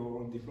don't name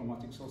your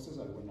diplomatic sources,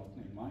 I will not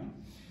name mine,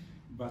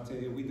 but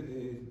with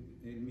a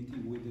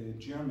meeting with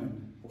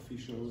German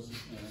officials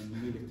and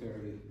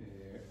military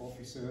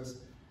officers,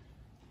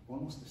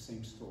 almost the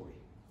same story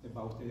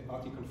about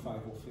Article 5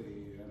 of the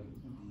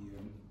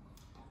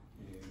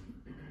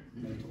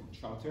NATO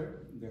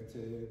Charter, that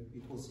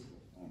it was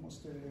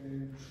almost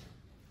an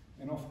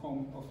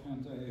offhand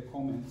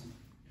comment.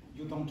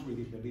 You don't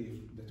really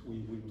believe that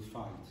we will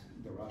fight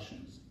the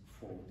Russians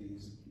for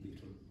these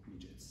little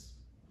midgets.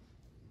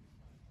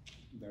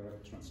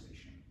 Direct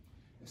translation,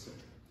 etc.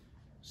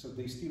 So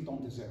they still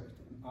don't deserve it.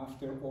 And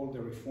after all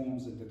the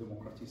reforms and the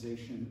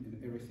democratization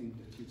and everything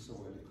that you so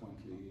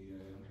eloquently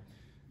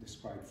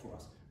described for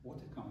us,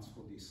 what accounts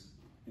for this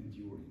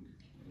enduring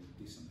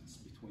dissonance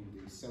between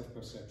the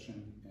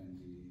self-perception and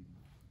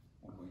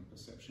the ongoing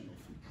perception of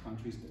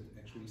countries that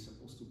actually is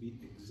supposed to be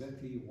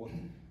exactly what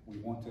we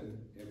wanted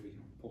every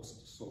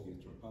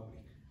post-Soviet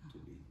republic to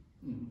be,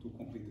 to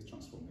complete the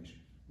transformation?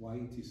 Why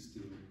it is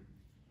still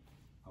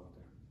out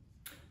there?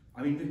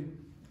 I mean,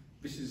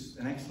 this is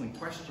an excellent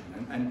question,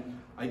 and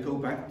I go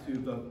back to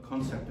the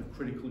concept of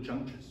critical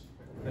junctures.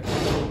 That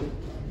people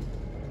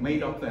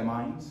made up their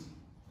minds,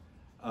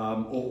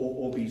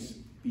 or these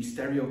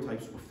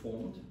stereotypes were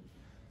formed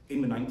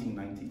in the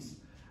 1990s,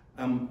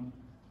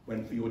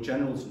 when for your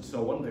generals and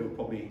so on, they were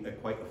probably at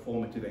quite a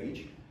formative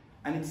age,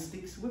 and it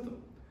sticks with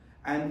them.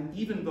 And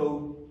even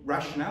though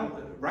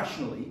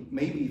rationally,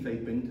 maybe if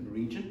they've been to the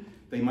region,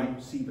 they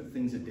might see that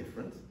things are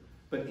different,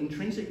 but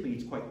intrinsically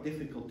it's quite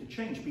difficult to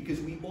change because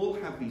we all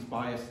have these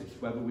biases,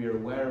 whether we're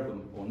aware of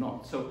them or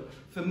not. So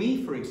for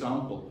me, for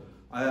example,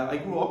 I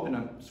grew up in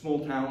a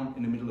small town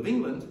in the middle of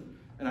England,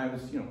 and I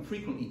was,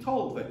 frequently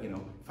told that, if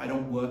I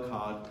don't work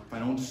hard, if I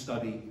don't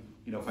study,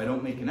 if I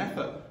don't make an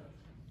effort,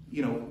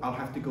 I'll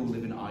have to go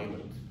live in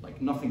Ireland.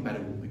 Like nothing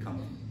better will become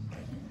of me.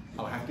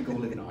 I'll have to go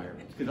live in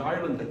Ireland. Because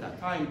Ireland at that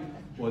time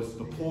was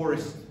the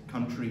poorest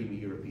country in the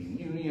European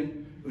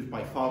Union. It was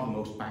by far the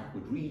most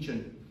backward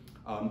region.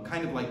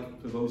 Kind of like,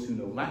 for those who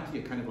know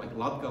Latvia, kind of like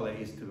Latgale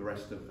is to the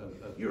rest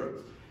of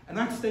Europe. And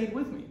that stayed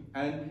with me.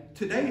 And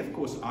today, of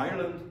course,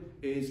 Ireland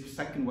is the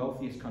second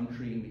wealthiest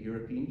country in the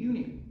European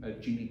Union,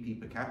 GDP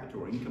per capita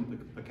or income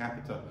per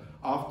capita,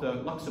 after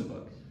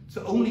Luxembourg. It's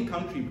the only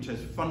country which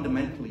has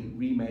fundamentally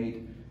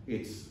remade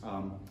its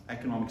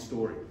economic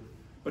story.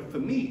 But for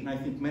me, and I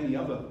think many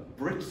other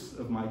Brits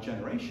of my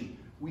generation,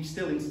 we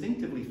still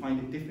instinctively find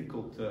it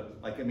difficult to,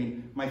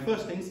 my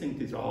first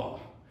instinct is,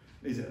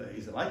 is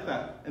it like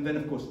that? And then,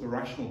 of course, the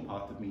rational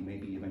part of me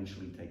maybe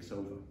eventually takes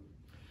over.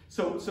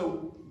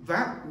 So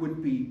that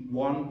would be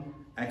one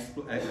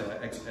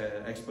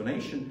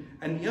explanation,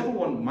 and the other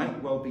one might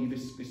well be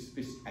this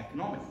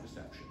economic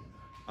perception.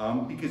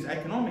 Because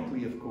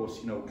economically, of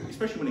course,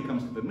 especially when it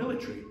comes to the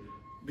military,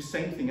 the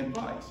same thing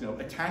applies.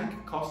 A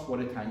tank costs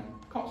what a tank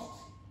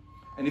costs.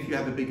 And if you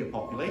have a bigger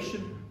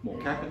population, more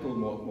capital,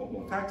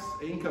 more tax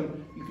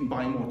income, you can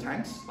buy more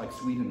tanks, like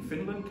Sweden and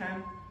Finland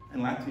can,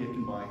 and Latvia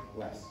can buy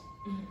less.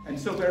 And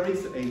so there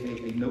is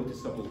a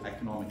noticeable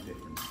economic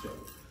difference still.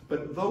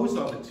 But those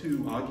are the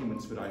two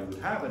arguments that I would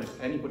have, and if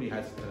anybody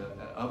has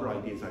other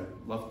ideas, I'd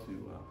love to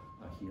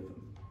hear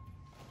them.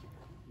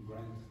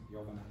 Brent,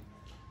 Jovan.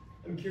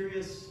 I'm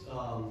curious,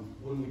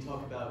 when we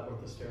talk about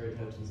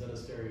orthostereotypes and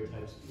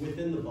xenostereotypes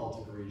within the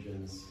Baltic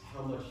regions,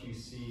 how much you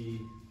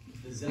see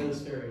the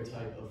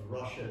xenostereotype of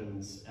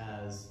Russians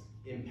as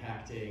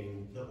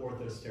impacting the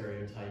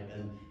ortho-stereotype,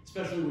 and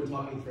especially we're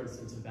talking, for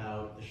instance,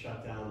 about the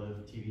shutdown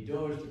of TV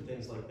Doge and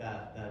things like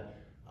that,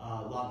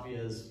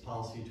 Latvia's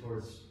policy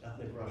towards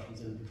ethnic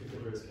Russians in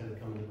particular is kind of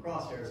coming in the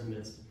crosshairs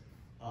amidst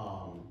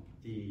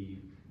the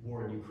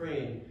war in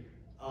Ukraine.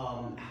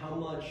 How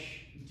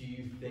much do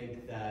you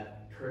think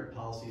that current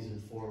policy is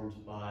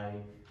informed by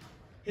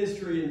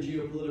history and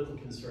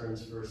geopolitical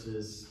concerns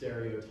versus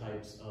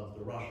stereotypes of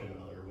the Russian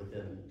other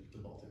within the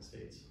Baltic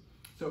states?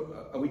 So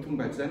are we talking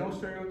about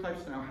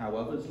xeno-stereotypes now, how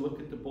others look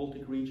at the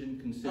Baltic region,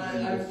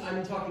 considering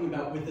I'm talking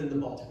about within the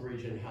Baltic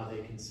region, how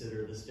they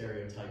consider the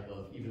stereotype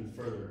of even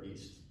further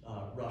east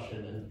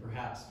Russian, and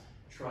perhaps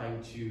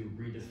trying to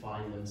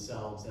redefine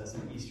themselves as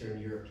an Eastern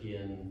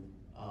European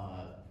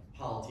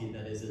polity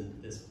that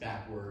isn't this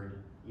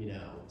backward,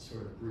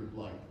 sort of group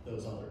like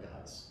those other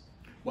guys.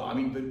 Well, I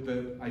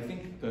mean, I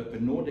think the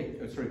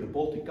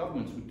Baltic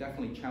governments would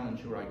definitely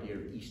challenge your idea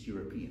of East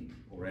European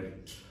already.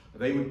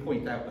 They would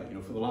point out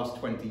that, for the last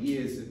 20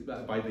 years,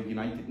 by the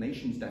United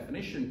Nations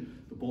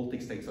definition, the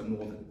Baltic states are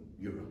Northern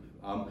Europe.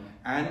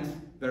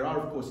 And there are,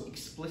 of course,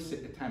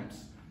 explicit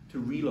attempts to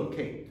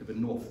relocate to the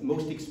north,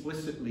 most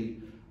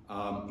explicitly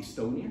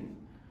Estonia.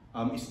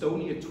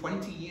 Estonia,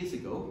 20 years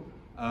ago,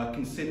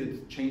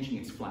 considered changing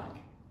its flag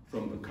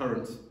from the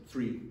current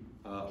 3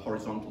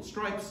 horizontal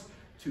stripes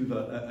to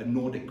a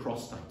Nordic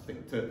cross type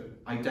thing, to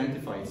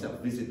identify itself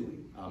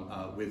visibly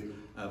with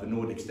the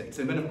Nordic states.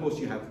 And then, of course,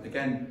 you have,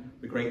 again,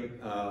 the great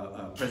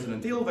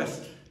President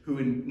Ilves, who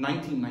in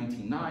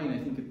 1999,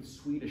 I think at the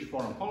Swedish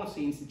Foreign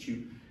Policy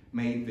Institute,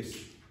 made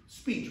this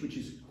speech, which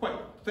is quite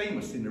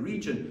famous in the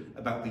region,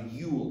 about the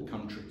Yule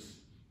countries,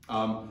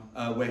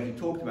 where he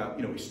talked about,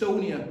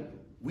 Estonia,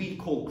 we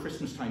call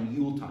Christmas time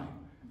Yule time.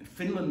 And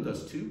Finland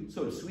does too,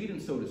 so does Sweden,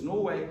 so does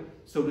Norway,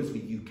 so does the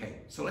UK.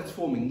 So let's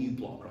form a new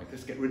bloc, right?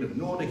 Let's get rid of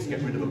the Nordics,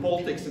 get rid of the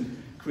Baltics,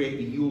 and create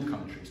the Yule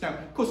countries. Now,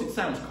 of course, it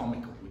sounds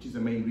comical, which is the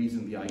main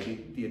reason the idea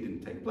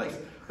didn't take place.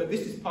 But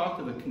this is part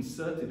of a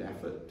concerted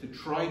effort to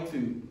try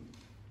to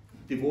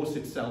divorce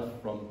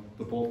itself from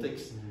the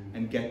Baltics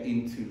and get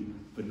into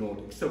the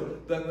Nordics. So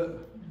the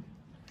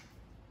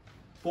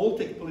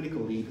Baltic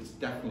political leaders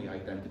definitely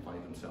identify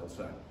themselves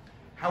there.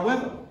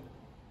 However,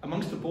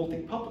 amongst the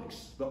Baltic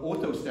publics, the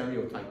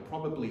ortho-stereotype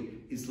probably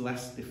is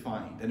less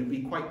defined, and it would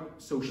be quite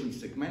socially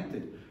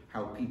segmented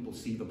how people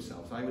see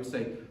themselves. I would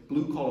say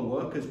blue-collar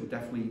workers would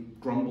definitely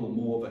grumble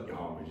more that,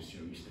 we're just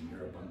Eastern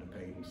Europe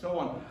underpaid and so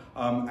on,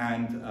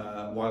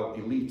 while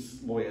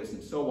elites, lawyers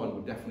and so on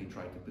would definitely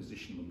try to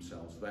position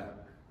themselves there.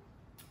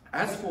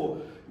 As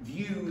for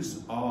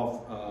views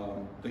of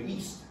the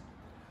East,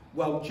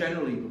 well,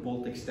 generally the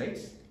Baltic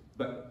states,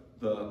 but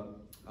the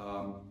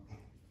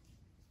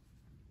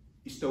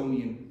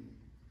Estonian,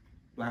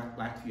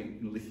 Latvian,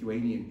 and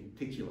Lithuanian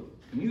particular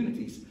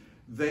communities,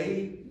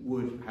 they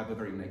would have a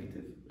very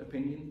negative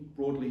opinion,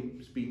 broadly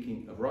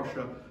speaking, of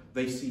Russia.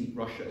 They see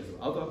Russia as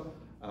other,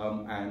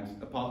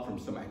 and apart from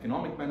some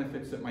economic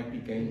benefits that might be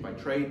gained by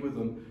trade with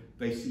them,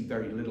 they see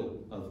very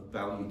little of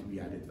value to be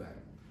added there.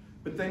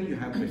 But then you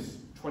have this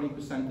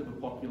 20% of the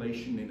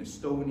population in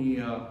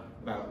Estonia,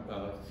 about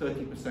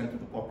 30% of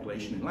the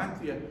population in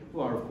Latvia, who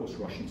are of course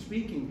Russian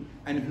speaking,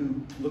 and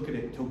who look at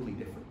it totally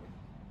differently,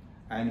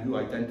 and who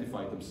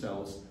identify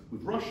themselves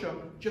with Russia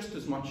just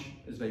as much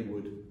as they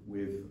would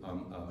with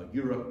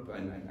Europe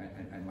and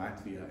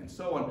Latvia and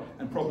so on,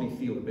 and probably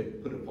feel a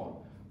bit put upon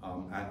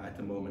at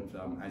the moment,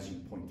 as you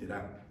pointed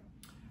out.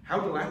 How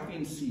do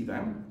Latvians see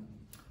them?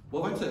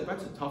 Well, that's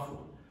a tough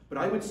one. But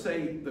I would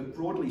say that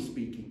broadly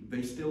speaking,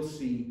 they still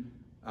see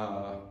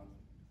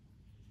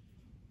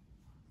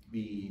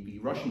the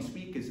Russian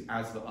speakers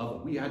as the other.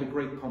 We had a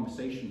great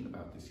conversation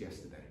about this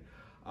yesterday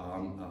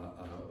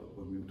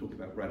when we were talking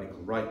about radical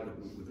right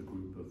with a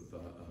group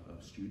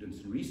of students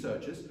and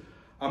researchers.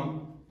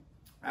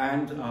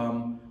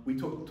 We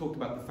talked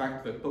about the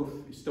fact that both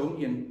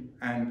Estonian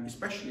and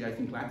especially, I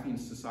think, Latvian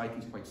society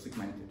is quite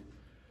segmented.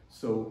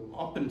 So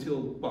up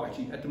until, well,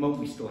 actually, at the moment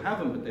we still have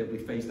them, but they'll be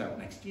phased out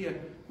next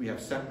year. We have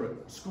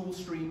separate school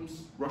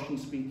streams,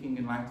 Russian-speaking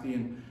and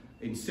Latvian.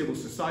 In civil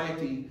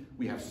society,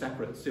 we have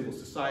separate civil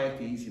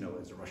societies,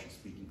 there's a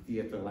Russian-speaking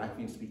theatre,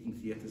 Latvian-speaking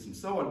theatres, and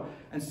so on.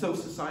 And so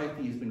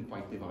society has been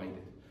quite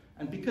divided.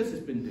 And because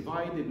it's been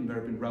divided and there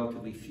have been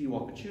relatively few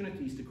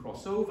opportunities to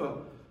cross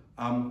over,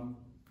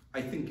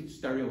 I think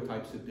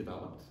stereotypes have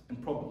developed,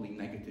 and probably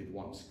negative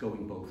ones,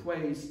 going both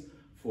ways,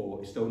 for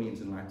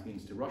Estonians and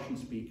Latvians to Russian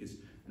speakers,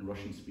 and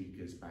Russian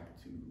speakers back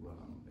to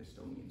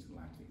Estonians and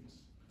Latvians.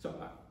 So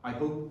I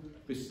hope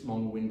this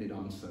long-winded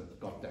answer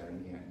got there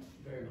in the end.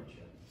 Very much,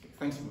 yeah.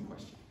 Thanks for the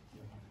question.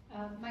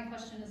 My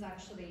question is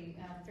actually,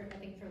 I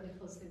think, fairly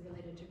closely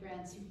related to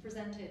Grant's. You've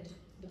presented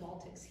the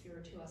Baltics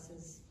here to us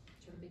as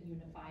sort of a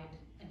unified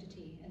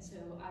entity, and so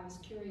I was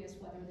curious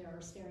whether there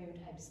are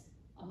stereotypes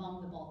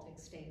among the Baltic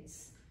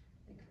states,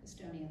 like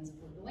Estonians,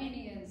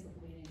 Lithuanians,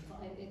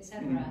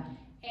 etc.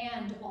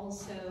 And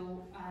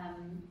also,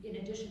 in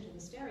addition to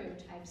the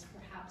stereotypes,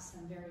 perhaps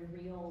some very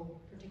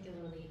real,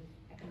 particularly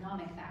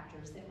economic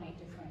factors that might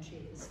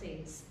differentiate the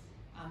states.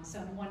 So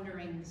I'm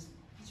wondering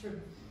sort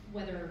of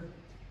whether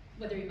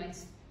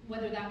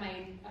whether that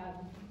might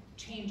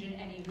change in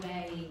any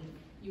way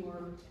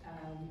your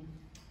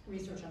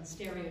research on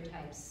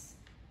stereotypes.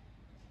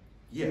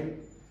 Yeah.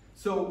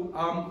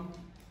 So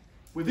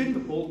within the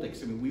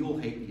Baltics, I mean, we all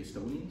hate the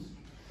Estonians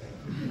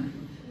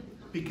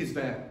because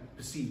they're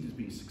perceived as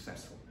being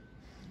successful.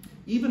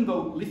 Even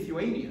though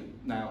Lithuania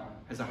now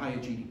has a higher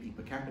GDP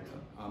per capita,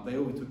 they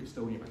overtook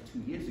Estonia about 2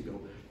 years ago,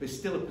 there's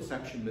still a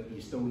perception that the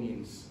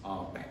Estonians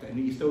are better. And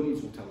the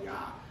Estonians will tell you,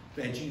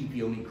 their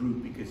GDP only grew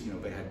because, you know,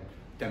 they had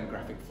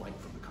demographic flight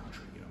from the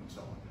country, you know, and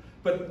so on.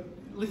 But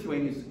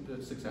Lithuania's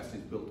success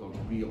is built on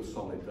real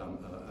solid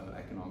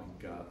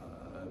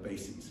economic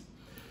bases.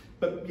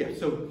 But yeah,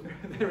 so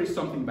there is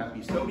something about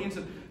the Estonians,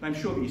 and I'm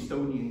sure the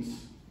Estonians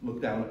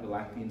look down at the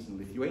Latvians and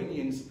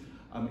Lithuanians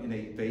in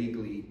a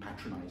vaguely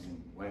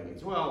patronizing way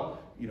as well,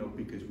 you know,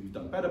 because we've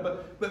done better.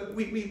 But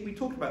we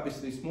talked about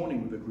this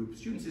morning with a group of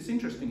students. It's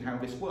interesting how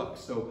this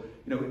works. So,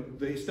 you know,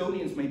 the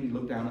Estonians maybe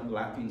look down at the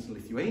Latvians and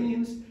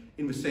Lithuanians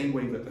in the same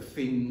way that the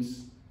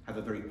Finns have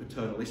a very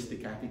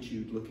paternalistic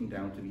attitude looking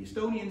down to the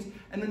Estonians,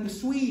 and then the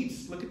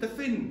Swedes look at the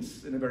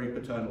Finns in a very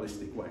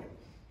paternalistic way.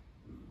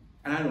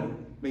 And I don't know,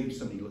 maybe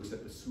somebody looks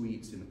at the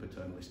Swedes in a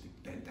paternalistic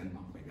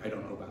Denmark, maybe, I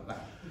don't know about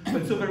that.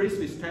 But so there is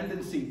this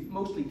tendency,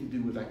 mostly to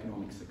do with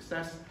economic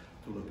success,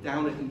 to look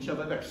down at each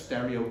other. There are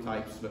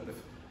stereotypes that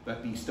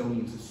the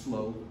Estonians are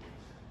slow.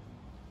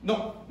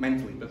 Not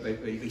mentally, but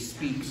they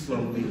speak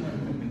slowly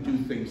and do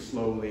things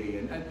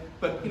slowly.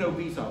 But, you know,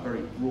 these are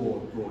very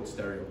broad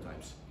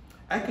stereotypes.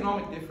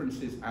 Economic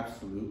differences,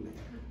 absolutely.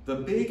 The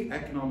big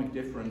economic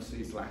difference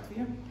is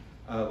Latvia.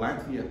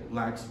 Latvia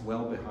lags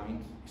well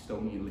behind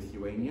Estonia and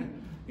Lithuania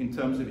in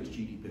terms of its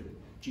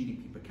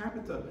GDP per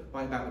capita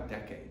by about a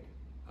decade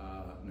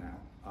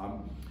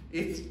now.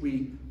 If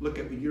we look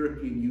at the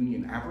European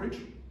Union average,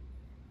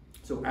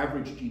 so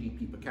average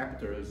GDP per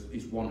capita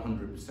is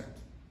 100%.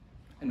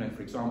 And then,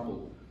 for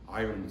example,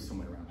 Ireland is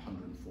somewhere around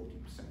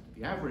 140% of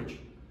the average.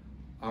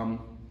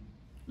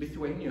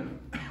 Lithuania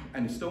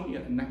and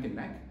Estonia are neck and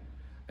neck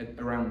at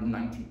around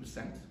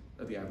 90%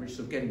 of the average,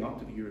 so getting up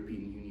to the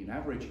European Union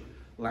average.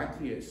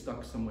 Latvia is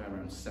stuck somewhere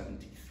around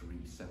 73,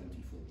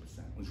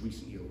 74%, was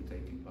recently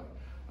overtaken by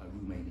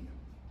Romania.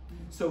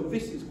 So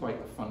this is quite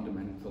a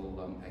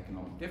fundamental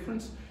economic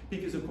difference,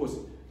 because of course,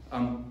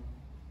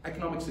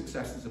 economic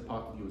success is a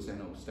part of your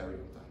Zeno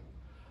stereotype.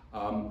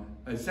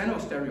 A Zeno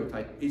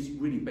stereotype is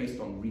really based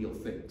on real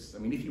things. I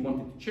mean, if you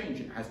wanted to change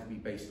it, it has to be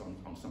based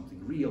on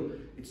something real.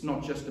 It's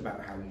not just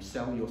about how you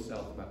sell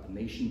yourself, about the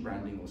nation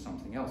branding or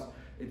something else.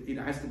 It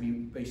has to be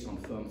based on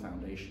firm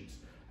foundations.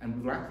 And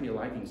with Latvia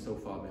lagging so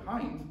far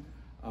behind,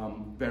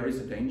 there is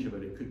a danger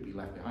that it could be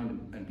left behind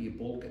and be a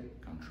Balkan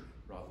country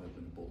rather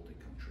than a Baltic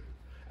country.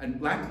 And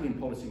Latvian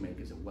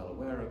policymakers are well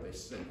aware of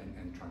this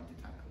and trying to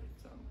tackle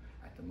it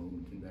at the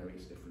moment in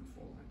various different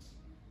formats.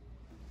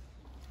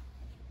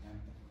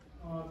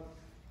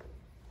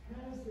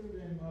 Has there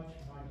been much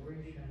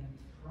migration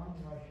from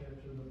Russia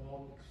to the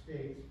Baltic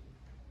states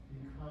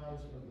because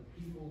of the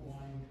people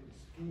wanting to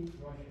escape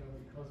Russia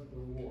because of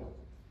the war?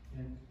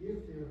 And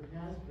if there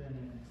has been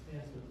an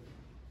extensive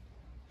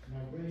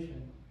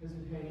migration, has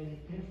it had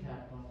any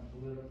impact on the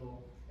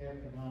political,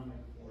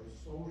 economic, or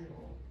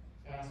social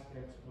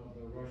aspects of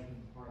the Russian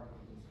part of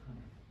this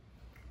country?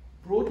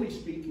 Broadly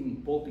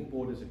speaking, Baltic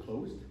borders are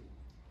closed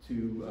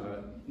to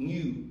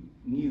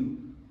new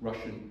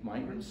Russian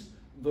migrants.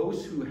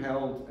 Those who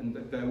held, and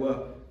there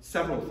were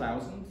several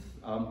thousand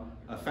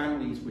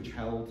families which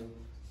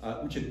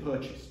had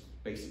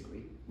purchased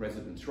basically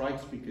residence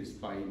rights, because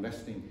by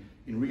investing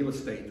in real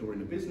estate or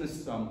in a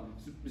business,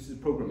 this is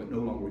a program that no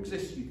longer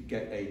exists. You could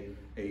get a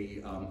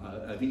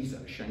visa,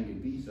 a Schengen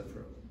visa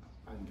for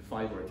a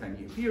 5 or a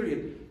 10-year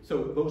period.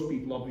 So those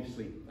people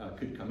obviously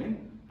could come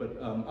in, but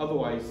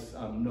otherwise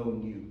no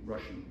new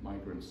Russian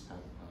migrants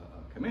have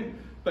come in.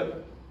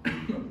 But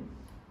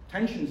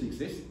tensions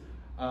exist,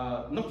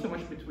 not so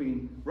much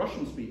between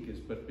Russian speakers,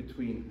 but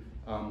between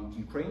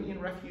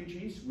Ukrainian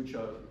refugees, which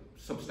are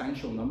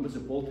substantial numbers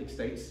of Baltic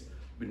states,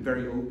 been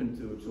very open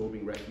to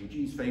absorbing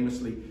refugees.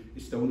 Famously,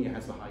 Estonia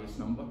has the highest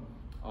number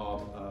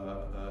of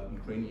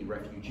Ukrainian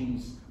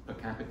refugees per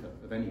capita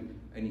of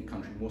any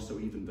country, more so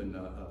even than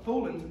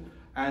Poland.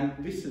 And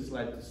this has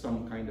led to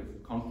some kind of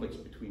conflicts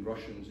between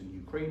Russians and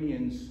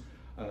Ukrainians,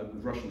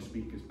 with Russian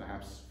speakers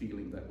perhaps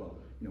feeling that, well,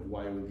 you know,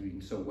 why are we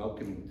being so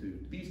welcoming to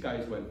these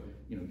guys when,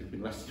 you know, they've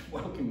been less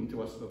welcoming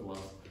to us for the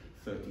last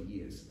 30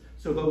 years.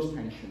 So those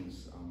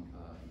tensions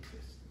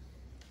exist.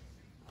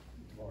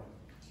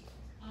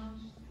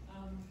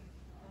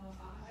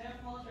 I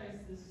apologize,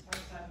 this is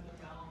outside the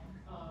realm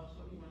of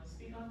what you want to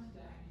speak on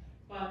today,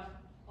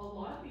 but a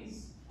lot of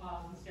these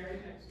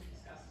stereotypes we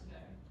discussed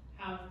today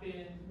have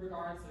been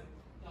regards the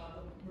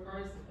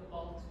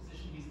Baltics'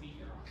 position vis-a-vis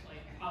Europe,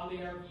 like how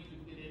they are viewed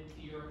within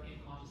the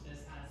European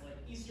consciousness as like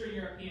Eastern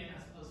European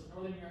as opposed to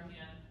Northern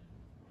European.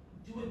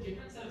 Do a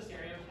different set of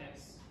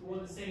stereotypes or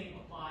the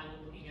same apply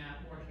when looking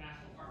at more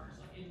international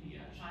partners like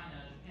India,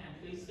 China, Japan?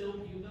 Do they still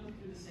view them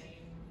through the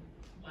same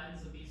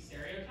lens of these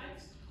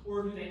stereotypes,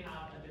 or do they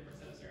have a different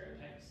set of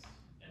stereotypes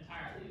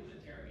entirely when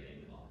interrogating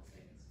the Baltic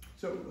states?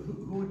 So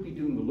who would be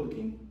doing the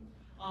looking?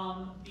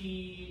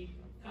 The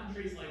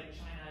countries like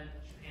China,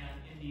 Japan,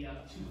 India,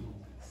 too.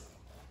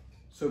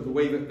 So the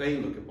way that they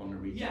look upon the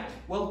region. Yeah.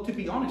 Well, to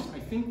be honest, I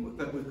think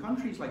that with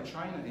countries like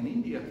China and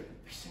India,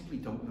 they simply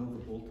don't know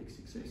the Baltics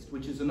exist,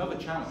 which is another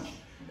challenge.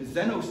 A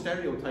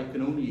xeno-stereotype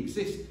can only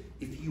exist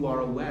if you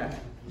are aware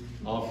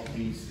of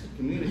these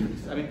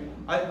communities. I mean,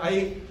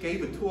 I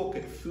gave a talk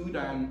at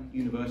Fudan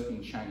University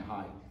in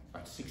Shanghai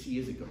about 6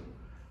 years ago,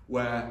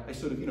 where I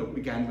sort of,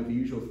 began with the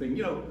usual thing,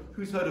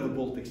 who's heard of the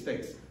Baltic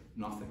states?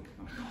 Nothing.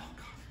 I'm like, oh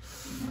God,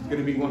 it's going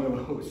to be one of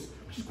those,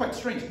 which is quite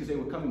strange because they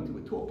were coming to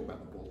a talk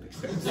about the Baltic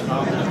states.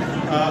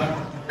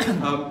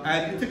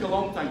 And it took a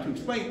long time to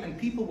explain, and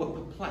people were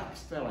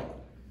perplexed. They're like,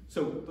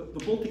 so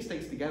the Baltic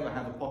states together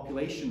have a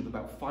population of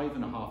about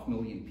 5.5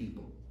 million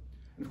people.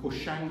 And of course,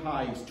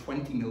 Shanghai is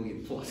 20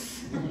 million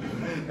plus.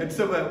 And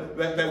so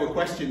there were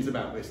questions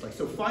about this, like,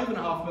 so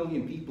 5.5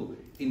 million people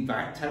in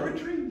that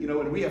territory,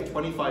 and we have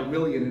 25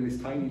 million in this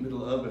tiny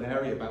little urban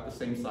area, about the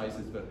same size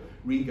as the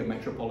Riga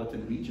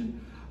metropolitan region.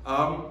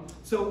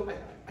 So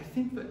I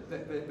think that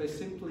there's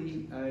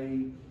simply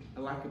a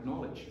lack of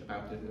knowledge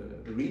about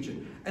the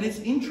region. And it's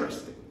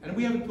interesting, and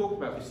we haven't talked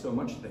about this so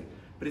much today,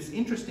 but it's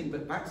interesting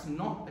that that's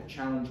not a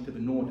challenge to the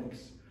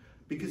Nordics.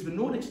 Because the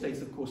Nordic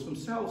states, of course,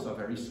 themselves are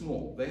very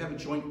small. They have a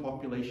joint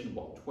population of,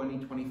 what, 20,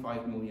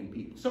 25 million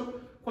people.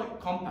 So quite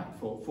compact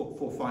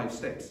for 5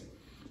 states.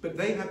 But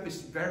they have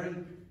this very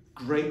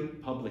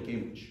great public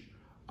image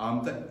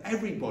that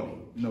everybody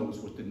knows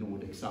what the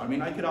Nordics are. I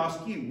mean, I could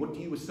ask you, what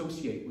do you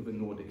associate with the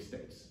Nordic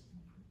states?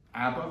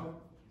 ABBA?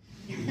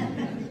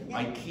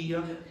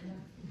 IKEA?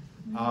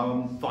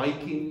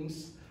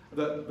 Vikings?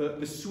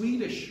 The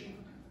Swedish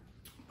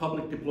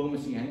public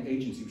diplomacy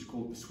agency, which is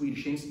called the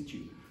Swedish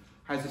Institute,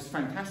 has this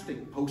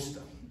fantastic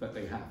poster that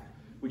they have,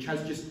 which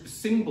has just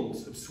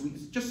symbols of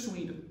Sweden, just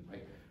Sweden,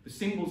 right? The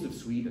symbols of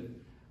Sweden.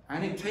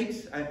 And it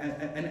takes,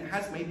 and it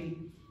has maybe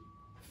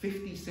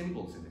 50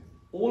 symbols in it,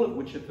 all of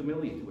which are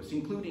familiar to us,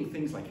 including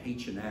things like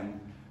H&M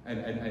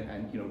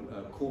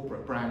and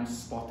corporate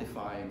brands,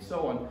 Spotify and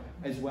so on,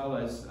 as well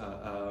as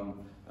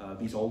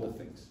these older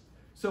things.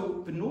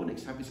 So the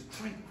Nordics have this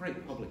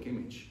great public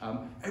image.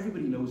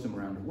 Everybody knows them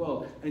around the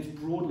world, and it's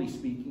broadly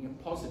speaking a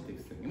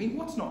positive thing. I mean,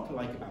 what's not to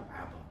like about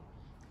ABBA?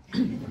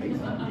 Right?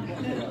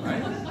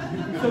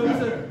 So these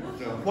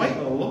are quite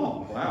a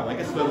lot. Wow, I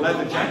guess the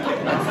leather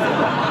jacket that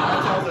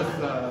tells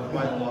us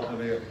quite a lot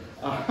there.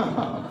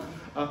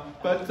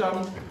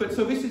 But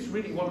so this is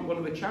really one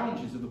of the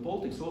challenges of the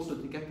Baltics, also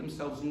to get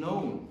themselves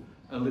known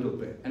a little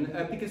bit, and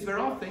because there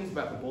are things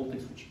about the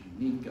Baltics which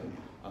are unique.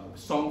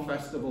 Song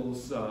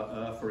festivals,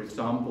 for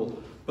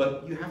example,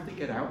 but you have to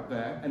get out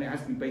there, and it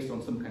has to be based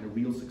on some kind of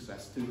real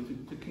success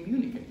to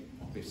communicate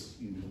this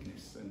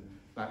uniqueness, and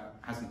that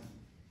hasn't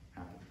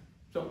happened.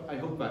 So I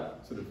hope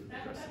that sort of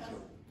addresses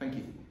it. Thank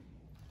you.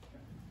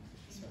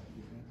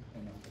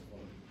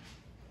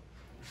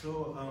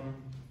 So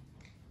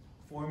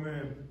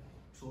former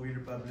Soviet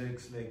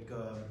republics like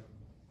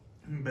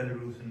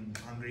Belarus and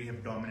Hungary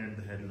have dominated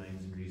the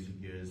headlines in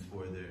recent years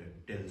for their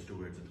tilts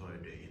towards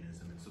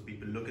authoritarianism. And so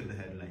people look at the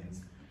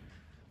headlines.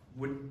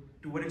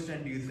 To what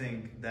extent do you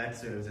think that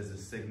serves as a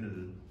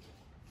signal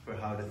for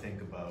how to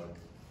think about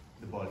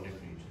the Baltic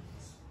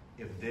regions?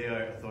 If they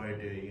are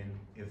authoritarian,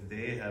 if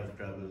they have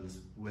troubles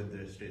with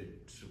their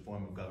state's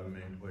form of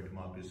government or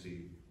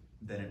democracy,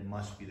 then it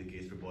must be the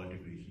case for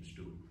Baltic regions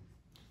too.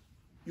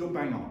 You're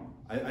bang on.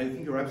 I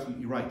think you're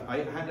absolutely right.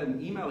 I had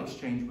an email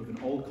exchange with an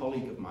old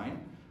colleague of mine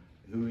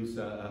who is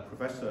a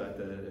professor at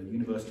the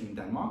university in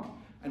Denmark,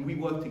 and we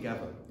worked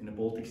together in the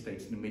Baltic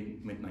states in the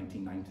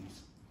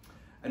mid-1990s.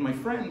 And my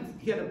friend,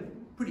 he had a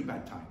pretty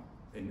bad time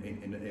in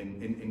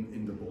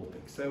the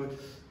Baltics. So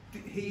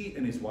he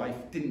and his wife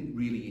didn't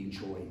really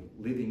enjoy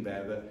living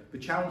there. The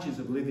challenges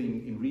of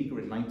living in Riga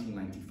in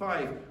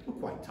 1995 were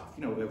quite tough.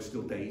 There were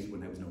still days when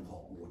there was no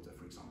hot water,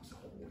 for example, so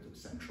hot water was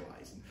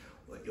centralized.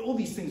 And all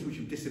these things which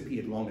have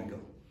disappeared long ago.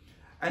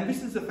 And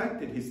this has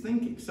affected his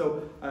thinking.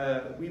 So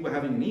we were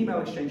having an email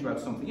exchange about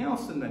something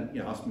else, and then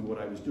asked me what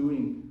I was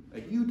doing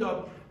at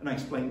UW, and I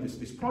explained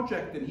this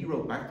project, and he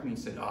wrote back to me and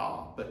said,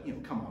 but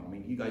come on, I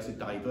mean, you guys are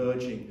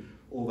diverging,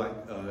 all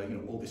that,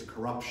 all this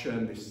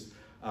corruption, this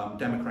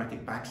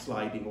democratic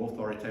backsliding,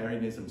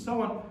 authoritarianism,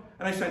 so on.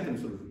 And I sent him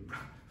sort of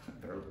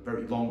a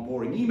very long,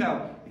 boring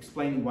email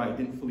explaining why I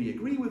didn't fully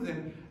agree with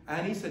him,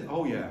 and he said,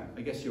 oh yeah,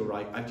 I guess you're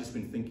right, I've just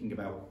been thinking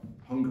about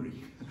Hungary,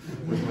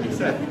 was what he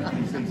said.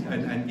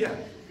 And yeah.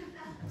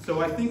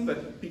 So I think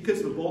that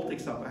because the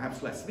Baltics are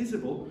perhaps less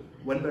visible,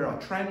 when there are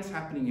trends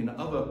happening in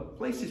other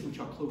places which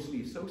are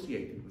closely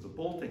associated with the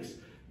Baltics,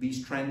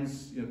 these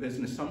trends, there's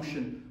an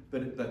assumption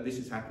that this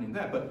is happening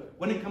there. But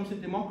when it comes to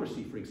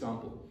democracy, for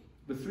example,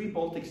 the 3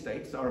 Baltic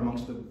states are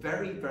amongst the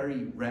very,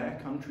 very rare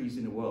countries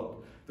in the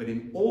world that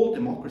in all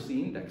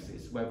democracy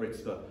indexes, whether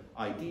it's the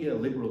IDEA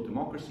Liberal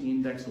Democracy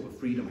Index or the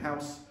Freedom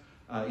House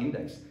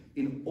Index,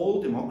 in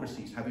all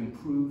democracies have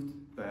improved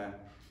their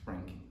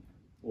ranking,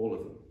 all of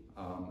them.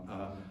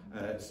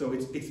 So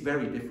it's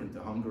very different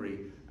to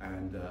Hungary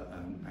and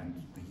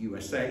the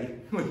USA,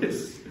 which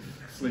has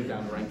slid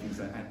down the rankings,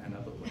 and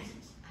other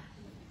places.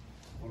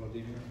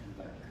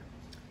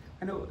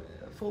 I know,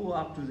 follow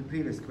up to the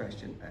previous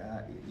question.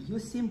 You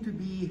seem to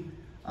be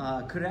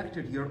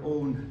corrected your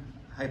own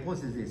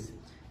hypothesis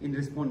in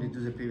responding to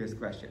the previous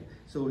question.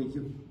 So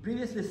you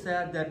previously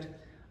said that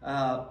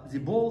the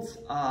Balts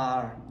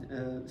are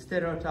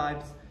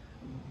stereotypes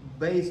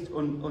based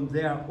on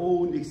their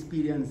own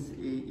experience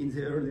in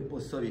the early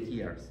post-Soviet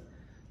years.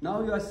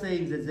 Now you are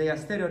saying that they are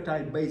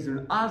stereotyped based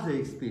on other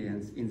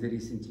experience in the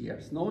recent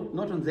years,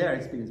 not on their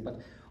experience, but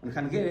on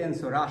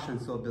Hungarians or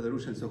Russians or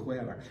Belarusians or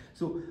whoever.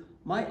 So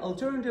my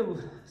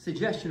alternative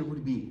suggestion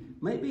would be,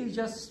 maybe it's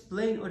just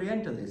plain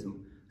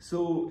Orientalism.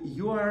 So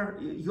you are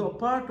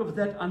part of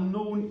that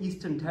unknown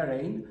Eastern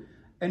terrain,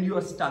 and you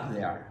are stuck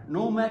there.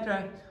 No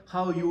matter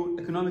how you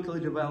economically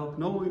develop,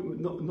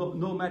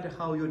 no matter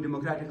how you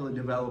democratically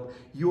develop,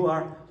 you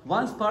are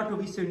once part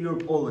of Eastern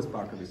Europe, always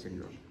part of Eastern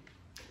Europe.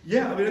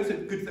 Yeah, I mean, that's a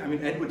good thing. I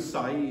mean, Edward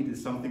Said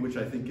is something which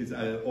I think is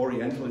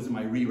Orientalism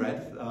I reread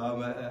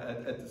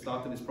at the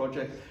start of this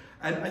project.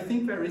 And I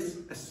think there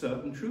is a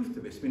certain truth to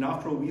this. I mean,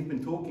 after all, we've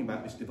been talking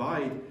about this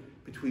divide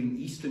between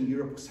Eastern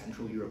Europe or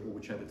Central Europe, or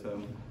whichever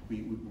term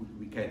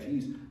we care to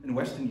use, and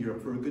Western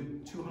Europe for a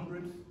good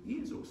 200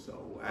 years or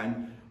so.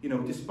 And, you know,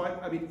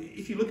 despite, I mean,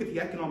 if you look at the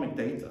economic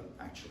data,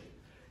 actually,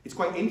 it's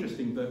quite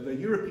interesting that the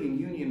European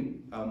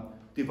Union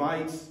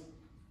divides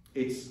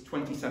its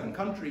 27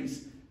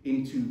 countries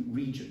into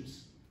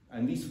regions.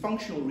 And these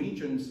functional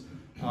regions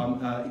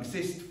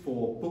exist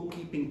for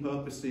bookkeeping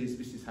purposes.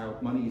 This is how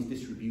money is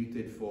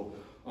distributed for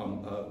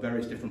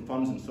various different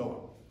funds and so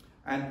on.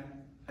 And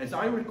as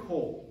I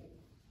recall,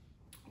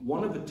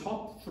 one of the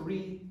top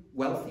 3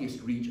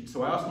 wealthiest regions,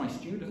 so I asked my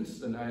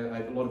students, and I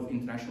have a lot of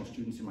international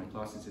students in my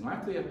classes in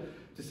Latvia,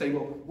 to say,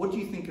 well, what do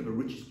you think are the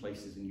richest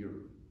places in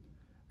Europe?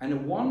 And the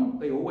one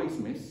they always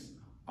miss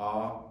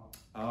are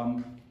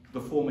the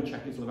former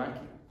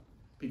Czechoslovakia,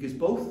 because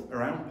both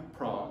around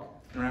Prague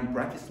and around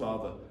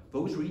Bratislava,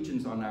 those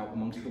regions are now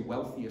amongst the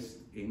wealthiest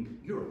in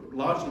Europe,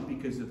 largely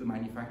because of the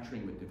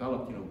manufacturing that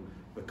developed. You know,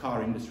 the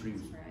car industry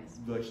was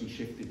virtually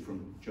shifted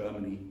from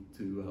Germany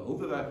to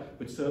over there,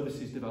 but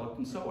services developed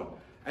and so on.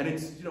 And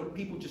it's, you know,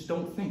 people just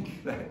don't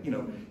think that, you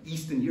know,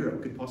 Eastern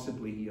Europe could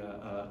possibly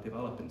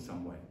develop in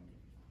some way.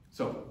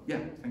 So, yeah,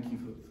 thank you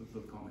for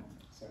the comment.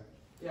 Sorry.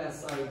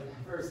 Yes,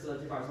 first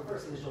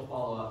initial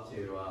follow-up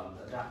to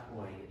that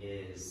point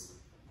is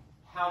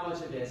how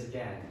much of it is,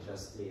 again,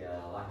 just the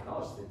lack of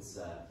knowledge. It's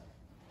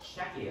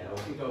Czechia,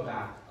 if we go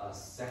back a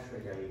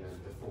century ago, even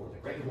before the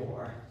Great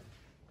War,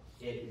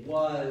 it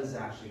was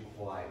actually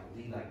quite,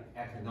 like,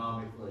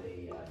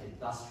 economically,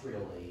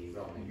 industrially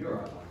relevant to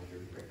Europe, under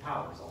European great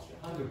powers,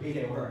 Austria-Hungary,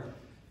 they were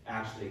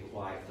actually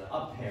quite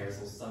up there.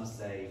 So some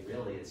say,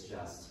 really, it's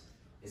just,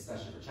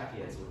 especially for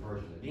Czechia, it's a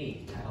reversion to the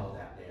mean, now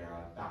that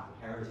they're back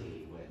to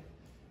parity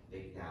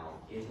with, now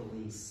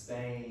Italy,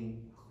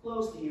 Spain,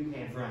 close to UK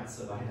and France,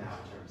 so by now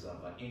in terms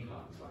of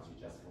income, once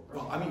you just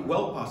well, I mean,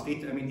 well past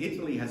it. I mean,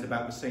 Italy has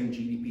about the same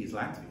GDP as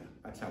Latvia.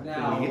 That's how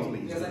poorly Italy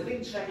is. Because I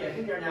think Czechia, I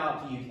think they're now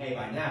up to UK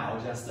by now,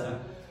 just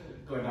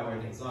going by where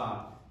things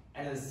are.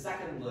 And then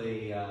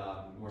secondly,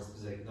 more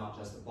specific, not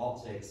just the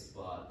Baltics,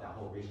 but that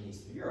whole region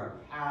east of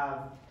Europe,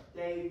 have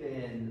they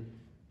been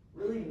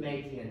really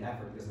making an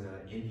effort, because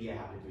India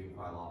have been doing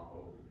quite a lot,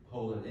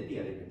 Poland and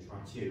India, they've been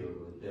trying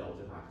to build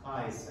diplomatic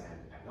ties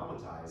and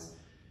economic ties,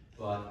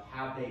 but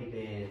have they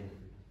been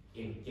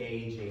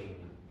engaging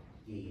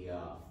the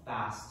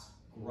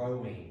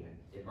fast-growing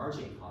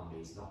emerging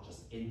economies, not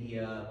just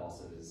India, but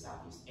also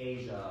Southeast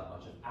Asia,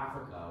 much of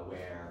Africa,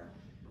 where,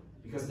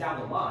 because down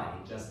the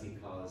line, just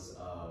because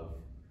of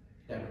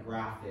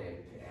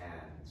demographic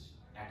and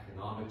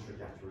economic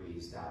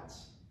trajectories that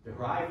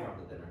derive from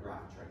the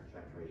demographic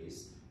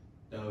trajectories,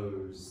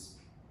 those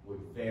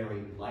would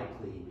very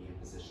likely be in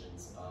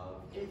positions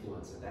of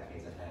influence in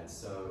decades ahead.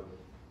 So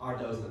are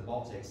those in the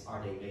Baltics,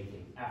 are they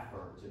making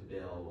effort to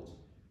build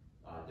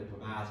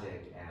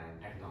diplomatic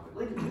and economic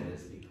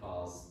linkages?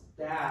 Because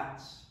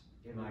that,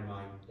 in my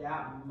mind,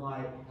 that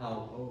might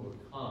help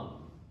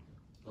overcome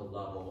the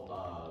level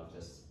of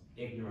just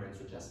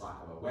ignorance or just lack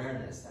of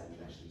awareness that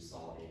you actually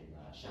saw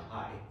in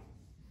Shanghai.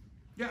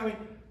 Yeah, I mean,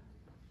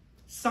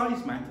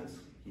 size matters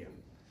here.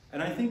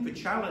 And I think the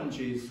challenge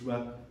is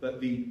that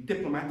the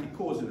diplomatic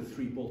corps of the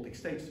 3 Baltic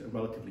states are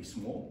relatively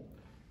small.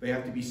 They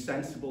have to be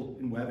sensible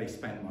in where they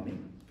spend money,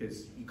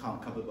 because you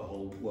can't cover the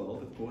whole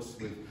world, of course,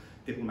 with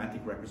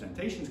diplomatic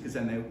representations, because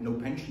then no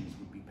pensions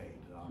would be paid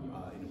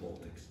in the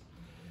Baltics.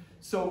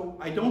 So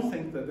I don't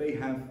think that they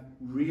have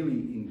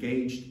really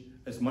engaged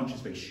as much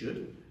as they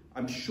should.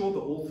 I'm sure that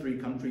all 3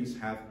 countries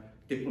have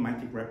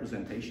diplomatic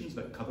representations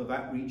that cover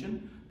that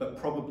region, but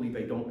probably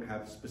they don't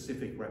have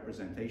specific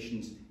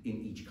representations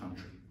in each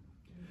country.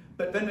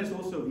 But then there's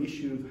also the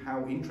issue of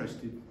how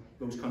interested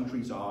those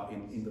countries are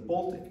in the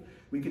Baltic.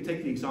 We could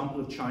take the example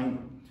of China.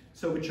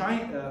 So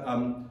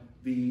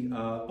the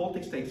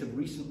Baltic states have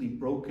recently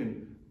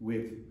broken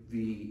with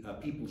the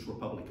People's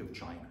Republic of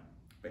China,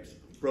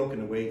 basically.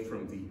 broken away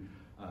from the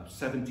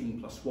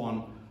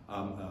 17+1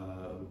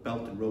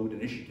 Belt and Road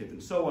Initiative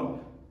and so on.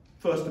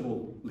 First of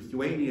all,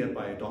 Lithuania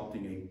by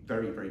adopting a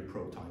very, very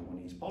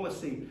pro-Taiwanese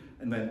policy,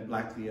 and then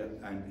Latvia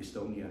and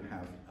Estonia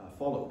have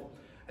followed.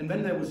 And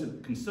then there was a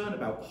concern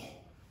about,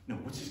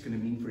 what's this going to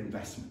mean for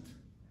investment?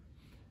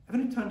 And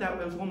then it turned out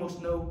there was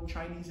almost no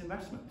Chinese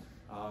investment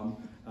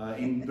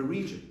in the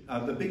region.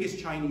 The biggest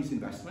Chinese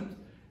investment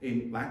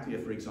in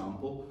Latvia, for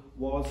example,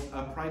 was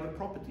private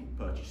property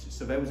purchases.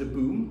 So there was a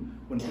boom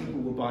when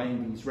people were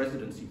buying these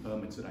residency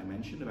permits that I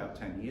mentioned about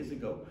 10 years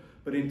ago.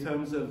 But in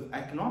terms of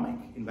economic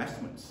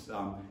investments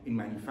in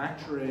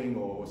manufacturing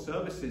or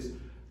services,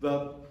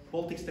 the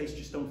Baltic states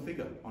just don't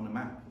figure on a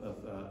map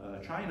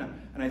of China.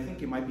 And I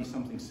think it might be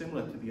something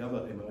similar to the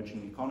other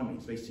emerging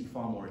economies. They see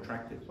far more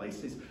attractive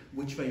places,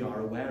 which they are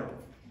aware of.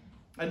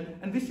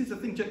 And this is the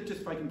thing, just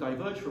if I can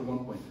diverge for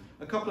one point.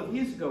 A couple of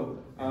years ago,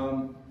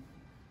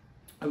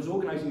 I was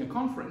organizing a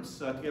conference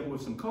together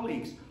with some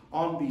colleagues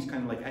on these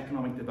kind of like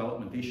economic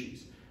development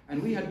issues.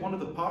 And we had one of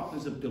the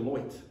partners of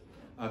Deloitte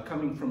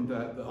coming from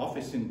the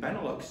office in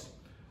Benelux.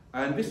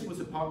 And this was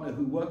a partner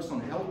who works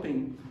on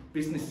helping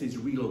businesses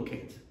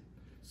relocate.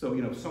 So,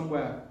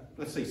 somewhere,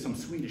 let's say some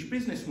Swedish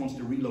business wants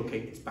to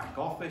relocate its back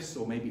office,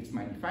 or maybe it's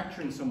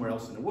manufacturing somewhere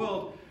else in the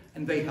world,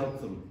 and they help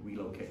them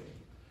relocate.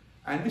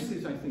 And this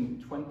is, I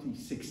think,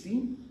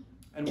 2016.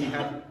 And we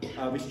had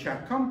this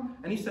chap come,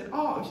 and he said,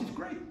 "Oh, this is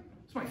great.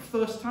 It's my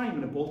first time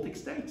in the Baltic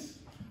states.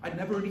 I'd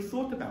never really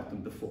thought about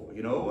them before,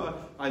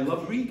 I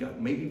love Riga.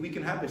 Maybe we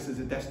can have this as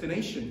a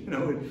destination,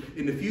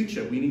 in the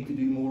future. We need to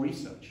do more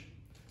research."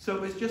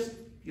 So it's just,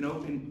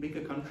 in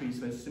bigger countries,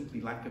 there's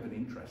simply lack of an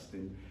interest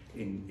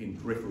in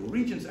peripheral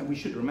regions. And we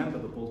should remember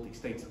the Baltic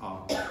states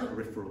are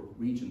peripheral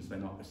regions. They're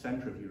not the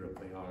center of Europe.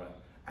 They are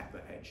at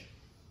the edge.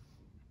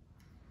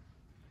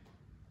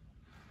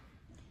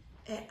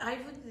 I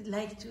would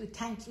like to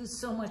thank you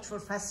so much for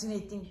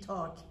fascinating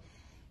talk.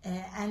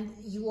 And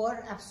you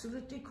are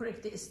absolutely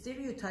correct. The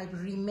stereotype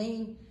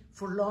remain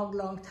for long,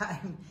 long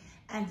time.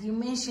 And you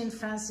mentioned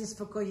Francis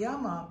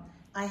Fukuyama.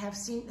 I have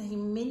seen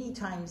him many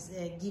times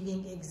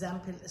giving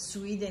example,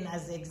 Sweden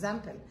as an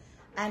example.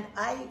 And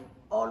I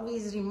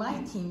always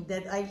remind him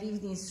that I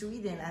lived in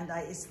Sweden and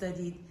I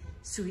studied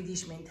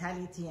Swedish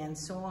mentality and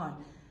so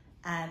on,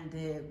 and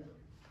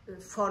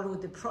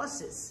followed the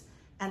process.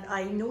 And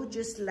I know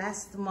just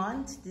last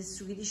month, the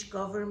Swedish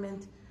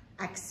government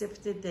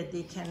accepted that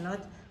they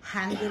cannot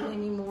handle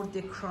anymore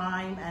the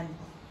crime and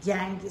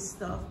gang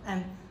stuff.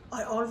 And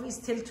I always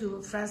tell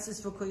to Francis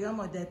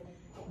Fukuyama that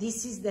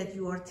this is that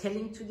you are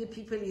telling to the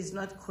people is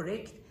not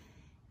correct.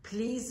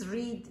 Please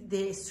read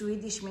the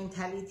Swedish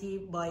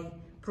mentality by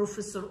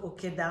Professor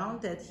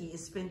Okedown, that he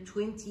spent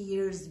 20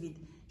 years with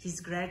his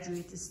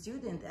graduate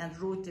student and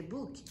wrote a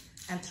book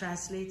and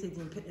translated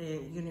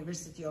in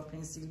University of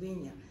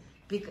Pennsylvania.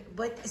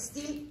 But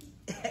still,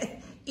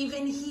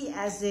 even he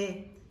as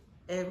a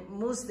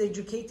most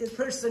educated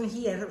person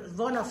here,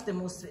 one of the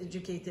most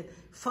educated,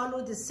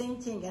 follow the same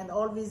thing and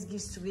always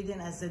give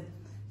Sweden as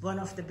one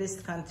of the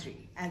best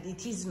country. And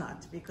it is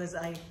not, because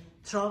I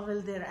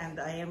travel there and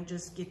I am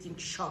just getting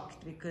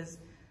shocked, because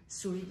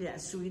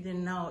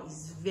Sweden now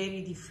is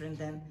very different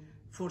than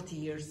 40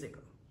 years ago.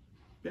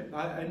 Yeah,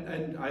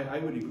 I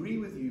would agree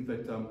with you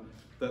that,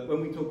 that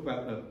when we talk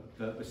about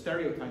the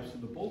stereotypes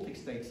of the Baltic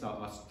states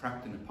are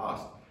trapped in the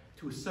past,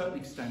 to a certain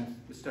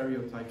extent, the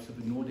stereotypes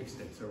of the Nordic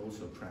states are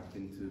also trapped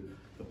into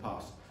the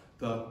past.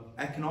 The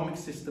economic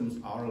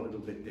systems are a little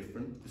bit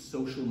different. The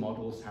social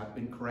models have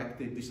been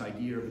corrected. This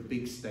idea of a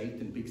big state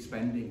and big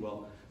spending,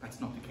 well, that's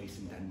not the case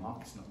in Denmark.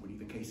 It's not really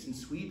the case in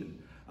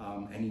Sweden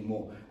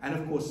anymore. And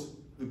of course,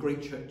 the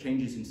great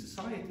changes in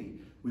society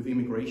with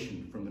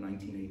immigration from the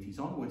 1980s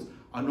onwards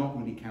are not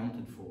really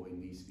counted for in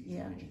these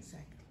images.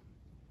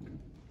 Exactly.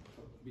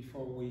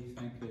 Before we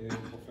thank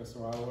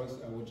Professor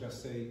Hours, I would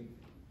just say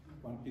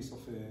one piece of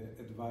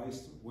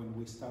advice: when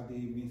we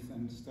study myth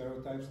and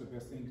stereotypes, the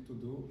best thing to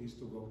do is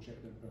to go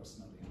check them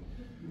personally.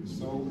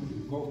 So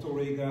go to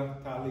Riga,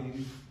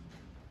 Tallinn,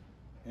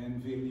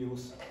 and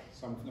Vilnius,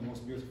 some of the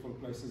most beautiful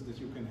places that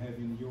you can have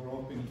in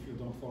Europe. And if you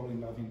don't fall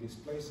in love in these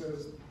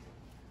places,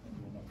 then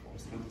you're not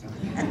forced.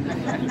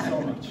 Thank you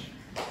so much.